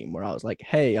 2018, where I was like,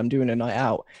 "Hey, I'm doing a night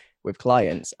out with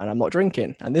clients and I'm not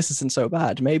drinking, and this isn't so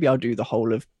bad. Maybe I'll do the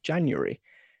whole of January."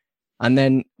 And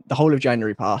then the whole of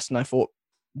January passed, and I thought,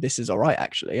 this is all right,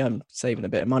 actually. I'm saving a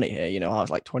bit of money here. You know, I was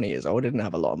like 20 years old, I didn't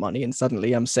have a lot of money, and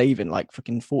suddenly I'm saving like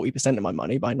freaking 40% of my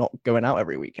money by not going out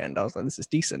every weekend. I was like, this is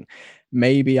decent.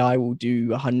 Maybe I will do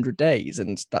 100 days.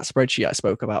 And that spreadsheet I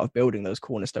spoke about of building those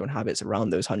cornerstone habits around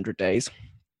those 100 days,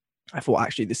 I thought,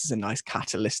 actually, this is a nice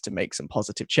catalyst to make some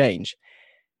positive change.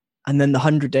 And then the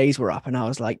 100 days were up, and I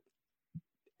was like,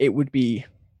 it would be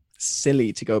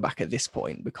silly to go back at this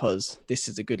point, because this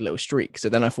is a good little streak. So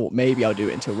then I thought, maybe I'll do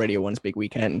it until Radio 1's big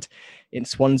weekend in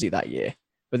Swansea that year.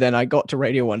 But then I got to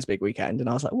Radio 1's big weekend, and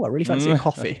I was like, "Oh, I really fancy a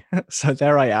coffee." So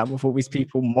there I am with all these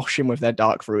people moshing with their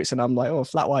dark fruits, and I'm like, "Oh,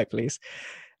 flat white, please."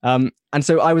 And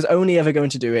so I was only ever going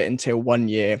to do it until 1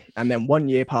 year, and then 1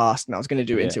 year passed, and I was going to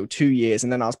do it until 2 years.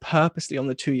 And then I was purposely on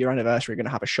the 2-year anniversary going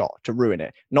to have a shot to ruin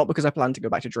it. Not because I planned to go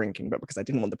back to drinking, but because I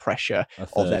didn't want the pressure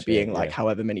of there being like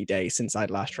however many days since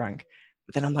I'd last drank.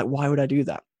 But then I'm like, why would I do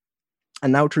that?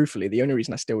 And now, truthfully, the only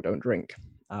reason I still don't drink,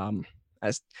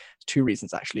 as two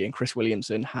reasons actually, and Chris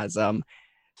Williamson has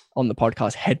on the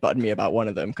podcast headbutted me about one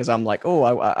of them, because I'm like, "Oh,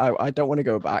 I don't want to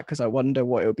go back because I wonder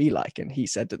what it would be like." And he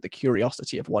said that the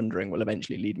curiosity of wondering will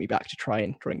eventually lead me back to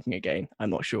trying drinking again. I'm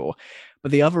not sure.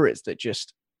 But the other is that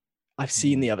just, I've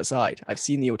seen the other side. I've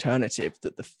seen the alternative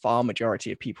that the far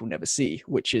majority of people never see,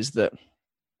 which is that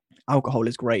alcohol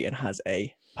is great and has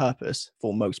a purpose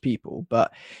for most people.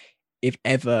 But if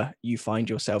ever you find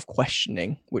yourself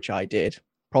questioning, which I did,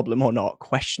 problem or not,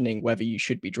 questioning whether you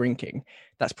should be drinking,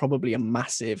 that's probably a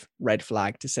massive red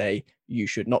flag to say you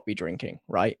should not be drinking,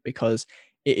 right? Because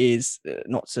it is,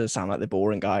 not to sound like the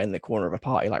boring guy in the corner of a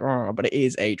party, like, "Rah," but it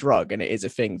is a drug, and it is a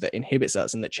thing that inhibits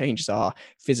us and that changes our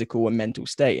physical and mental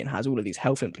state and has all of these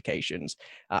health implications.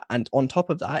 And on top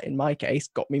of that, in my case,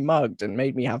 got me mugged and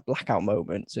made me have blackout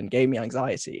moments and gave me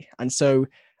anxiety. And so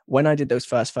when I did those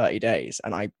first 30 days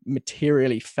and I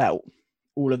materially felt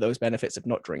all of those benefits of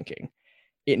not drinking,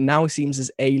 it now seems as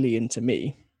alien to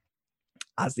me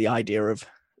as the idea of,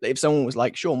 if someone was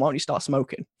like, Sean, why don't you start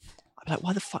smoking? I'd be like,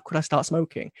 why the fuck would I start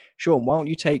smoking? Sean, why don't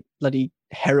you take bloody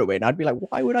heroin? I'd be like,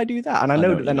 why would I do that? And I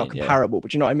know that they're not comparable,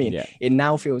 but you know what I mean? Yeah. It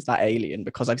now feels that alien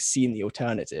because I've seen the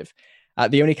alternative.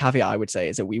 The only caveat I would say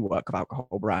is that we work with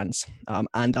alcohol brands,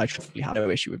 and I truthfully have no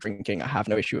issue with drinking. I have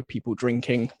no issue with people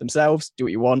drinking themselves. Do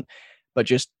what you want. But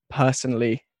just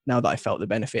personally, now that I felt the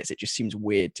benefits, it just seems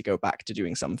weird to go back to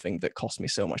doing something that cost me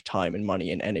so much time and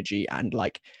money and energy and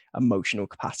like emotional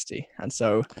capacity. And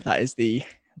so that is the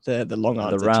long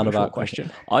answer, the roundabout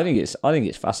question. I think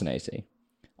it's fascinating.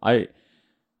 I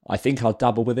think I'll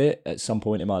dabble with it at some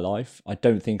point in my life. I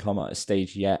don't think I'm at a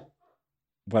stage yet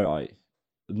where I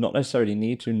not necessarily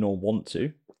need to nor want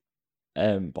to.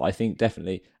 But I think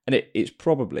definitely, and it's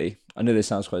probably, I know this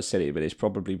sounds quite silly, but it's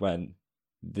probably when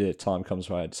the time comes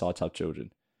where I decide to have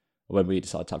children, or when we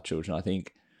decide to have children. I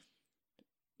think,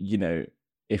 you know,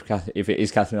 if it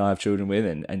is Catherine I have children with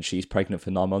and she's pregnant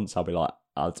for 9 months, I'll be like,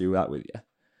 I'll do that with you.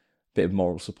 Bit of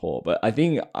moral support. But I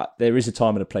think there is a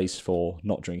time and a place for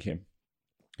not drinking.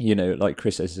 You know, like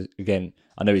Chris says, again,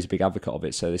 I know he's a big advocate of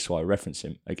it, so this is why I reference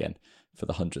him again for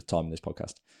the 100th time in this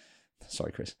podcast.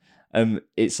 Sorry, Chris.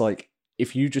 It's like,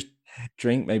 if you just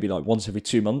drink maybe like once every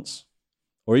 2 months,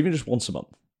 or even just once a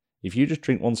month, if you just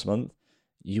drink once a month,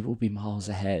 you will be miles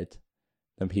ahead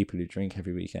than people who drink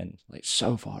every weekend, like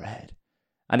so far ahead.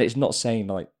 And it's not saying,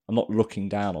 like, I'm not looking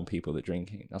down on people that are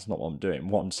drinking. That's not what I'm doing.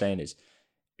 What I'm saying is,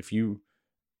 if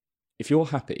you're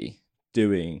happy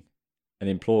doing an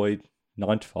employed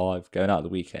 9 to 5, going out at the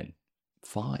weekend,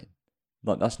 fine.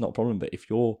 Like, that's not a problem. But if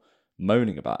you're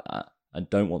moaning about that and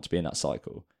don't want to be in that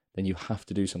cycle, then you have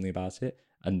to do something about it.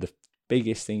 And the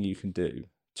biggest thing you can do,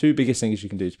 two biggest things you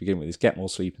can do to begin with, is get more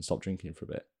sleep and stop drinking for a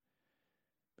bit.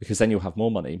 Because then you'll have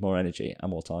more money, more energy, and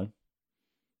more time.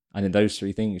 And in those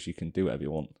three things, you can do whatever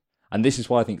you want. And this is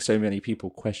why I think so many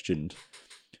people questioned,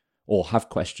 or have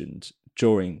questioned,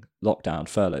 during lockdown,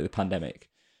 furlough, the pandemic,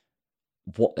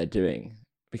 what they're doing.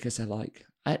 Because they're like,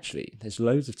 actually, there's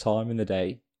loads of time in the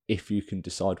day if you can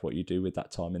decide what you do with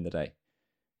that time in the day.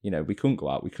 You know, we couldn't go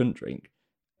out, we couldn't drink.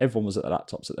 Everyone was at their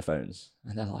laptops, at their phones.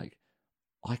 And they're like,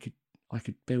 I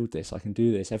could build this, I can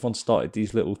do this. Everyone started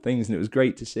these little things and it was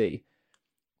great to see.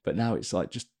 But now it's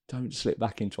like, just don't slip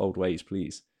back into old ways,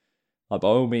 please. Like, by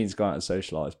all means, go out and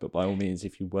socialise. But by all means,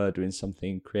 if you were doing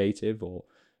something creative or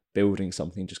building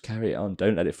something, just carry it on.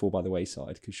 Don't let it fall by the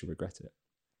wayside because you'll regret it.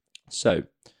 So,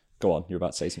 go on. You're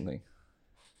about to say something.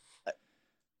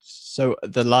 So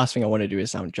the last thing I want to do is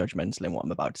sound judgmental in what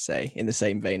I'm about to say, in the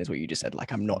same vein as what you just said.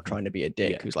 Like, I'm not trying to be a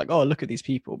dick who's like, oh, look at these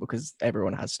people, because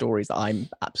everyone has stories that I'm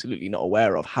absolutely not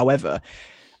aware of. However,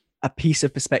 a piece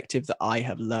of perspective that I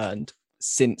have learned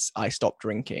since I stopped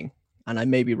drinking, and I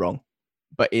may be wrong,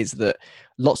 but is that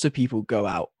lots of people go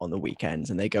out on the weekends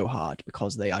and they go hard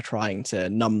because they are trying to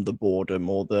numb the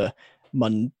boredom or the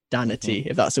mundanity,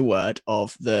 if that's a word,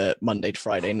 of the Monday to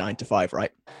Friday 9 to 5,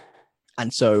 right?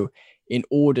 And so in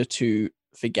order to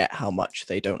forget how much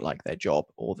they don't like their job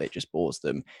or they just bores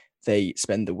them, they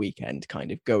spend the weekend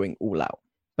kind of going all out.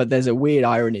 But there's a weird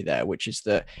irony there, which is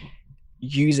that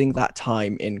using that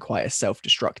time in quite a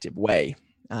self-destructive way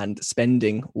and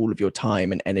spending all of your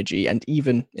time and energy, and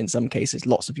even in some cases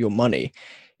lots of your money,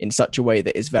 in such a way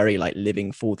that is very like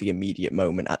living for the immediate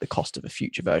moment at the cost of a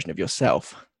future version of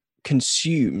yourself,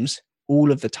 consumes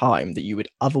all of the time that you would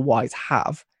otherwise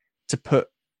have to put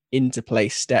into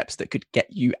place steps that could get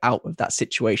you out of that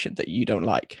situation that you don't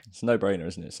like. It's a no-brainer,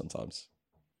 isn't it, sometimes?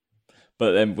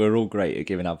 But then we're all great at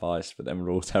giving advice, but then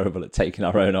we're all terrible at taking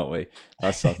our own, aren't we?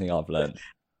 That's something I've learned.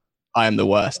 I am the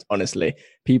worst, honestly.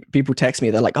 People text me,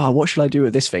 they're like, oh, what should I do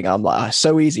with this thing? I'm like, oh,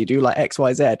 so easy, do like X,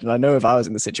 Y, Z. And I know if I was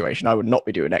in the situation, I would not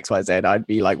be doing X, Y, Z. I'd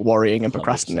be like worrying and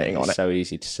procrastinating on it. It's so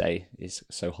easy to say, it's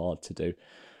so hard to do.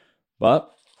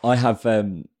 But I have,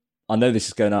 I know this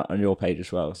is going out on your page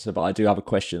as well, but I do have a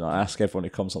question I ask everyone who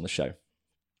comes on the show.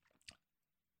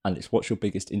 And it's, what's your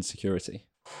biggest insecurity?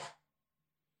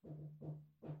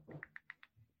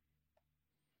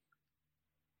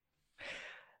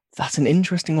 That's an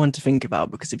interesting one to think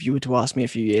about, because if you were to ask me a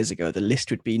few years ago, the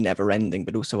list would be never ending,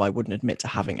 but also I wouldn't admit to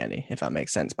having any, if that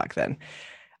makes sense back then.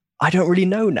 I don't really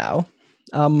know now.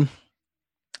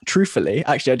 Truthfully,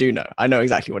 actually, I do know. I know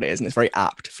exactly what it is, and it's very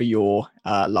apt for your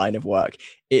line of work.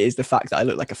 It is the fact that I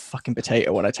look like a fucking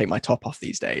potato when I take my top off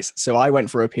these days. So I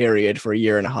went for a period for a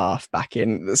year and a half back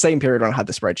in the same period when I had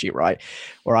the spreadsheet, right?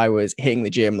 Where I was hitting the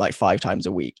gym like 5 times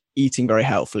a week, eating very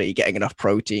healthily, getting enough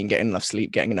protein, getting enough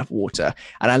sleep, getting enough water.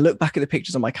 And I look back at the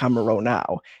pictures on my camera roll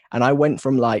now, and I went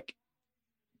from like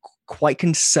quite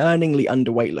concerningly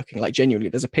underweight looking, like genuinely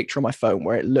there's a picture on my phone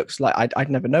where it looks like I'd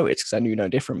never noticed because I knew no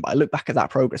different, but I look back at that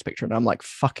progress picture and I'm like,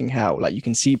 fucking hell, like you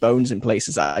can see bones in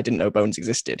places that I didn't know bones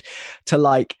existed, to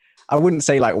like, I wouldn't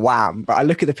say like wham, but I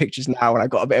look at the pictures now and I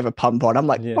got a bit of a pump on. I'm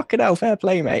like, fucking hell, fair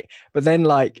play, mate. But then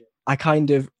like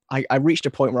I reached a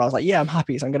point where I was like, yeah, I'm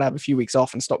happy. So I'm going to have a few weeks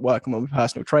off and stop working with my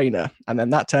personal trainer. And then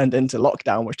that turned into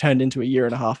lockdown, which turned into a year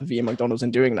and a half of eating McDonald's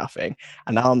and doing nothing.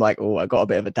 And now I'm like, oh, I got a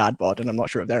bit of a dad bod and I'm not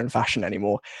sure if they're in fashion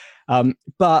anymore.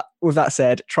 But with that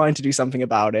said, trying to do something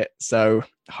about it. So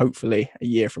hopefully a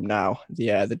year from now,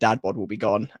 the dad bod will be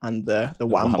gone and the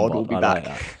wham bod will be back.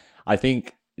 Like I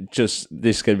think just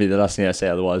this is going to be the last thing I say.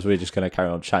 Otherwise, we're just going to carry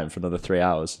on chatting for another 3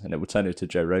 hours and it will turn into a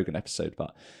Joe Rogan episode.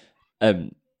 But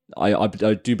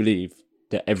I do believe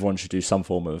that everyone should do some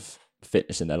form of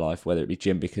fitness in their life, whether it be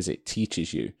gym, because it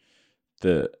teaches you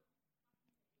the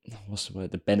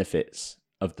benefits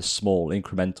of the small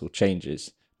incremental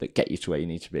changes that get you to where you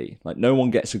need to be. Like no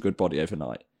one gets a good body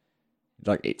overnight.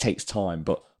 Like it takes time,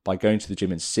 but by going to the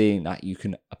gym and seeing that, you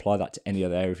can apply that to any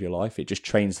other area of your life. It just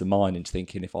trains the mind into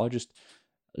thinking, if I just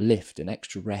lift an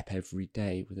extra rep every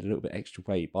day with a little bit extra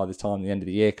weight, by the time the end of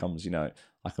the year comes,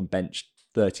 I can bench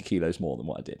 30 kilos more than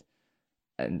what I did.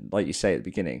 And like you say at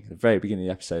the very beginning of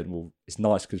the episode, it's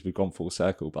nice because we've gone full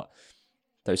circle, but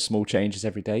those small changes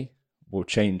every day will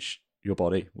change your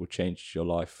body, will change your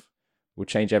life, will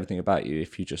change everything about you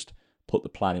if you just put the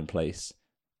plan in place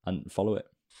and follow it.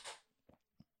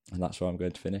 And that's where I'm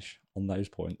going to finish, on those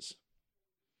points.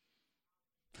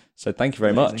 So thank you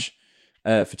very much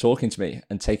for talking to me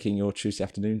and taking your Tuesday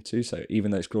afternoon too. So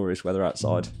even though it's glorious weather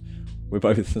outside, we're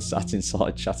both sat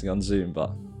inside chatting on Zoom,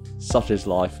 but such is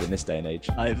life in this day and age.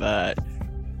 I've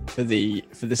for the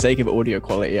sake of audio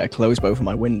quality, I closed both of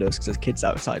my windows because there's kids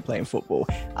outside playing football,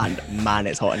 and man,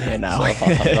 it's hot in here now. So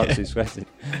I'm actually sweating.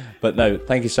 But no,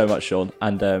 thank you so much, Sean,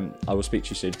 and I will speak to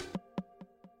you soon.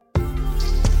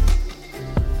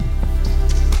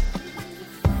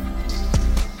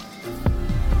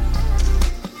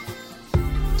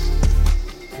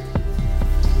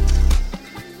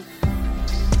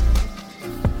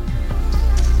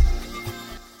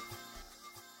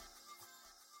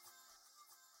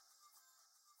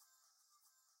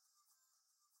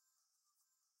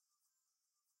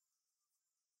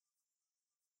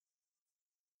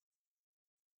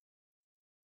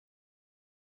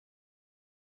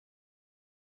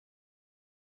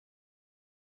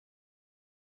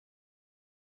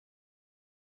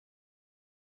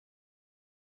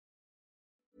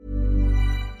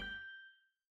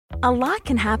 A lot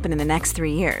can happen in the next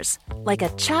 3 years. Like a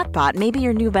chatbot may be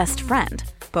your new best friend.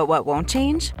 But what won't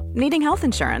change? Needing health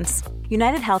insurance.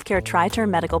 United Healthcare Tri-Term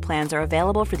Medical Plans are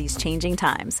available for these changing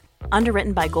times.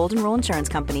 Underwritten by Golden Rule Insurance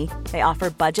Company, they offer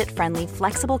budget-friendly,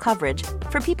 flexible coverage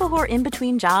for people who are in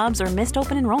between jobs or missed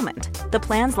open enrollment. The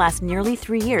plans last nearly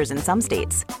 3 years in some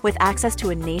states, with access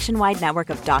to a nationwide network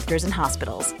of doctors and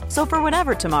hospitals. So for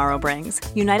whatever tomorrow brings,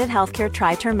 United Healthcare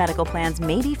Tri-Term Medical Plans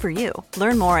may be for you.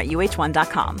 Learn more at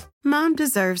uh1.com. Mom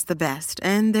deserves the best,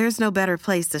 and there's no better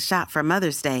place to shop for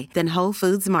Mother's Day than Whole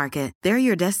Foods Market. They're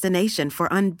your destination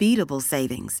for unbeatable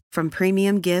savings, from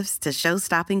premium gifts to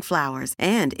show-stopping flowers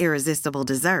and irresistible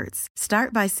desserts.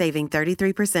 Start by saving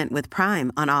 33% with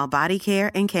Prime on all body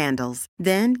care and candles.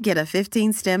 Then get a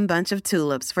 15-stem bunch of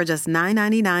tulips for just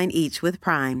 $9.99 each with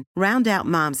Prime. Round out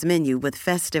Mom's menu with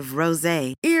festive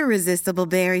rosé, irresistible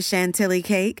berry chantilly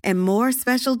cake, and more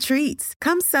special treats.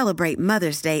 Come celebrate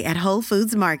Mother's Day at Whole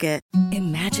Foods Market.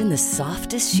 Imagine the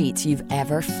softest sheets you've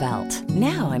ever felt.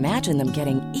 Now imagine them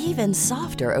getting even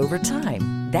softer over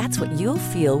time. That's what you'll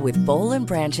feel with Boll &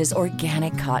 Branch's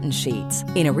organic cotton sheets.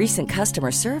 In a recent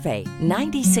customer survey,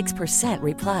 96%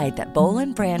 replied that Boll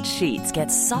 & Branch sheets get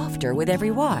softer with every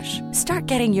wash. Start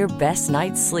getting your best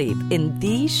night's sleep in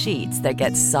these sheets that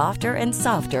get softer and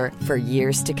softer for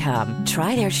years to come.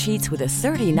 Try their sheets with a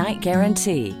 30-night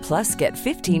guarantee. Plus, get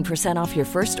 15% off your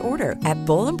first order at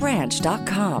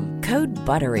bollandbranch.com. Code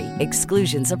BUTTERY.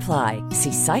 Exclusions apply.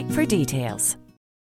 See site for details.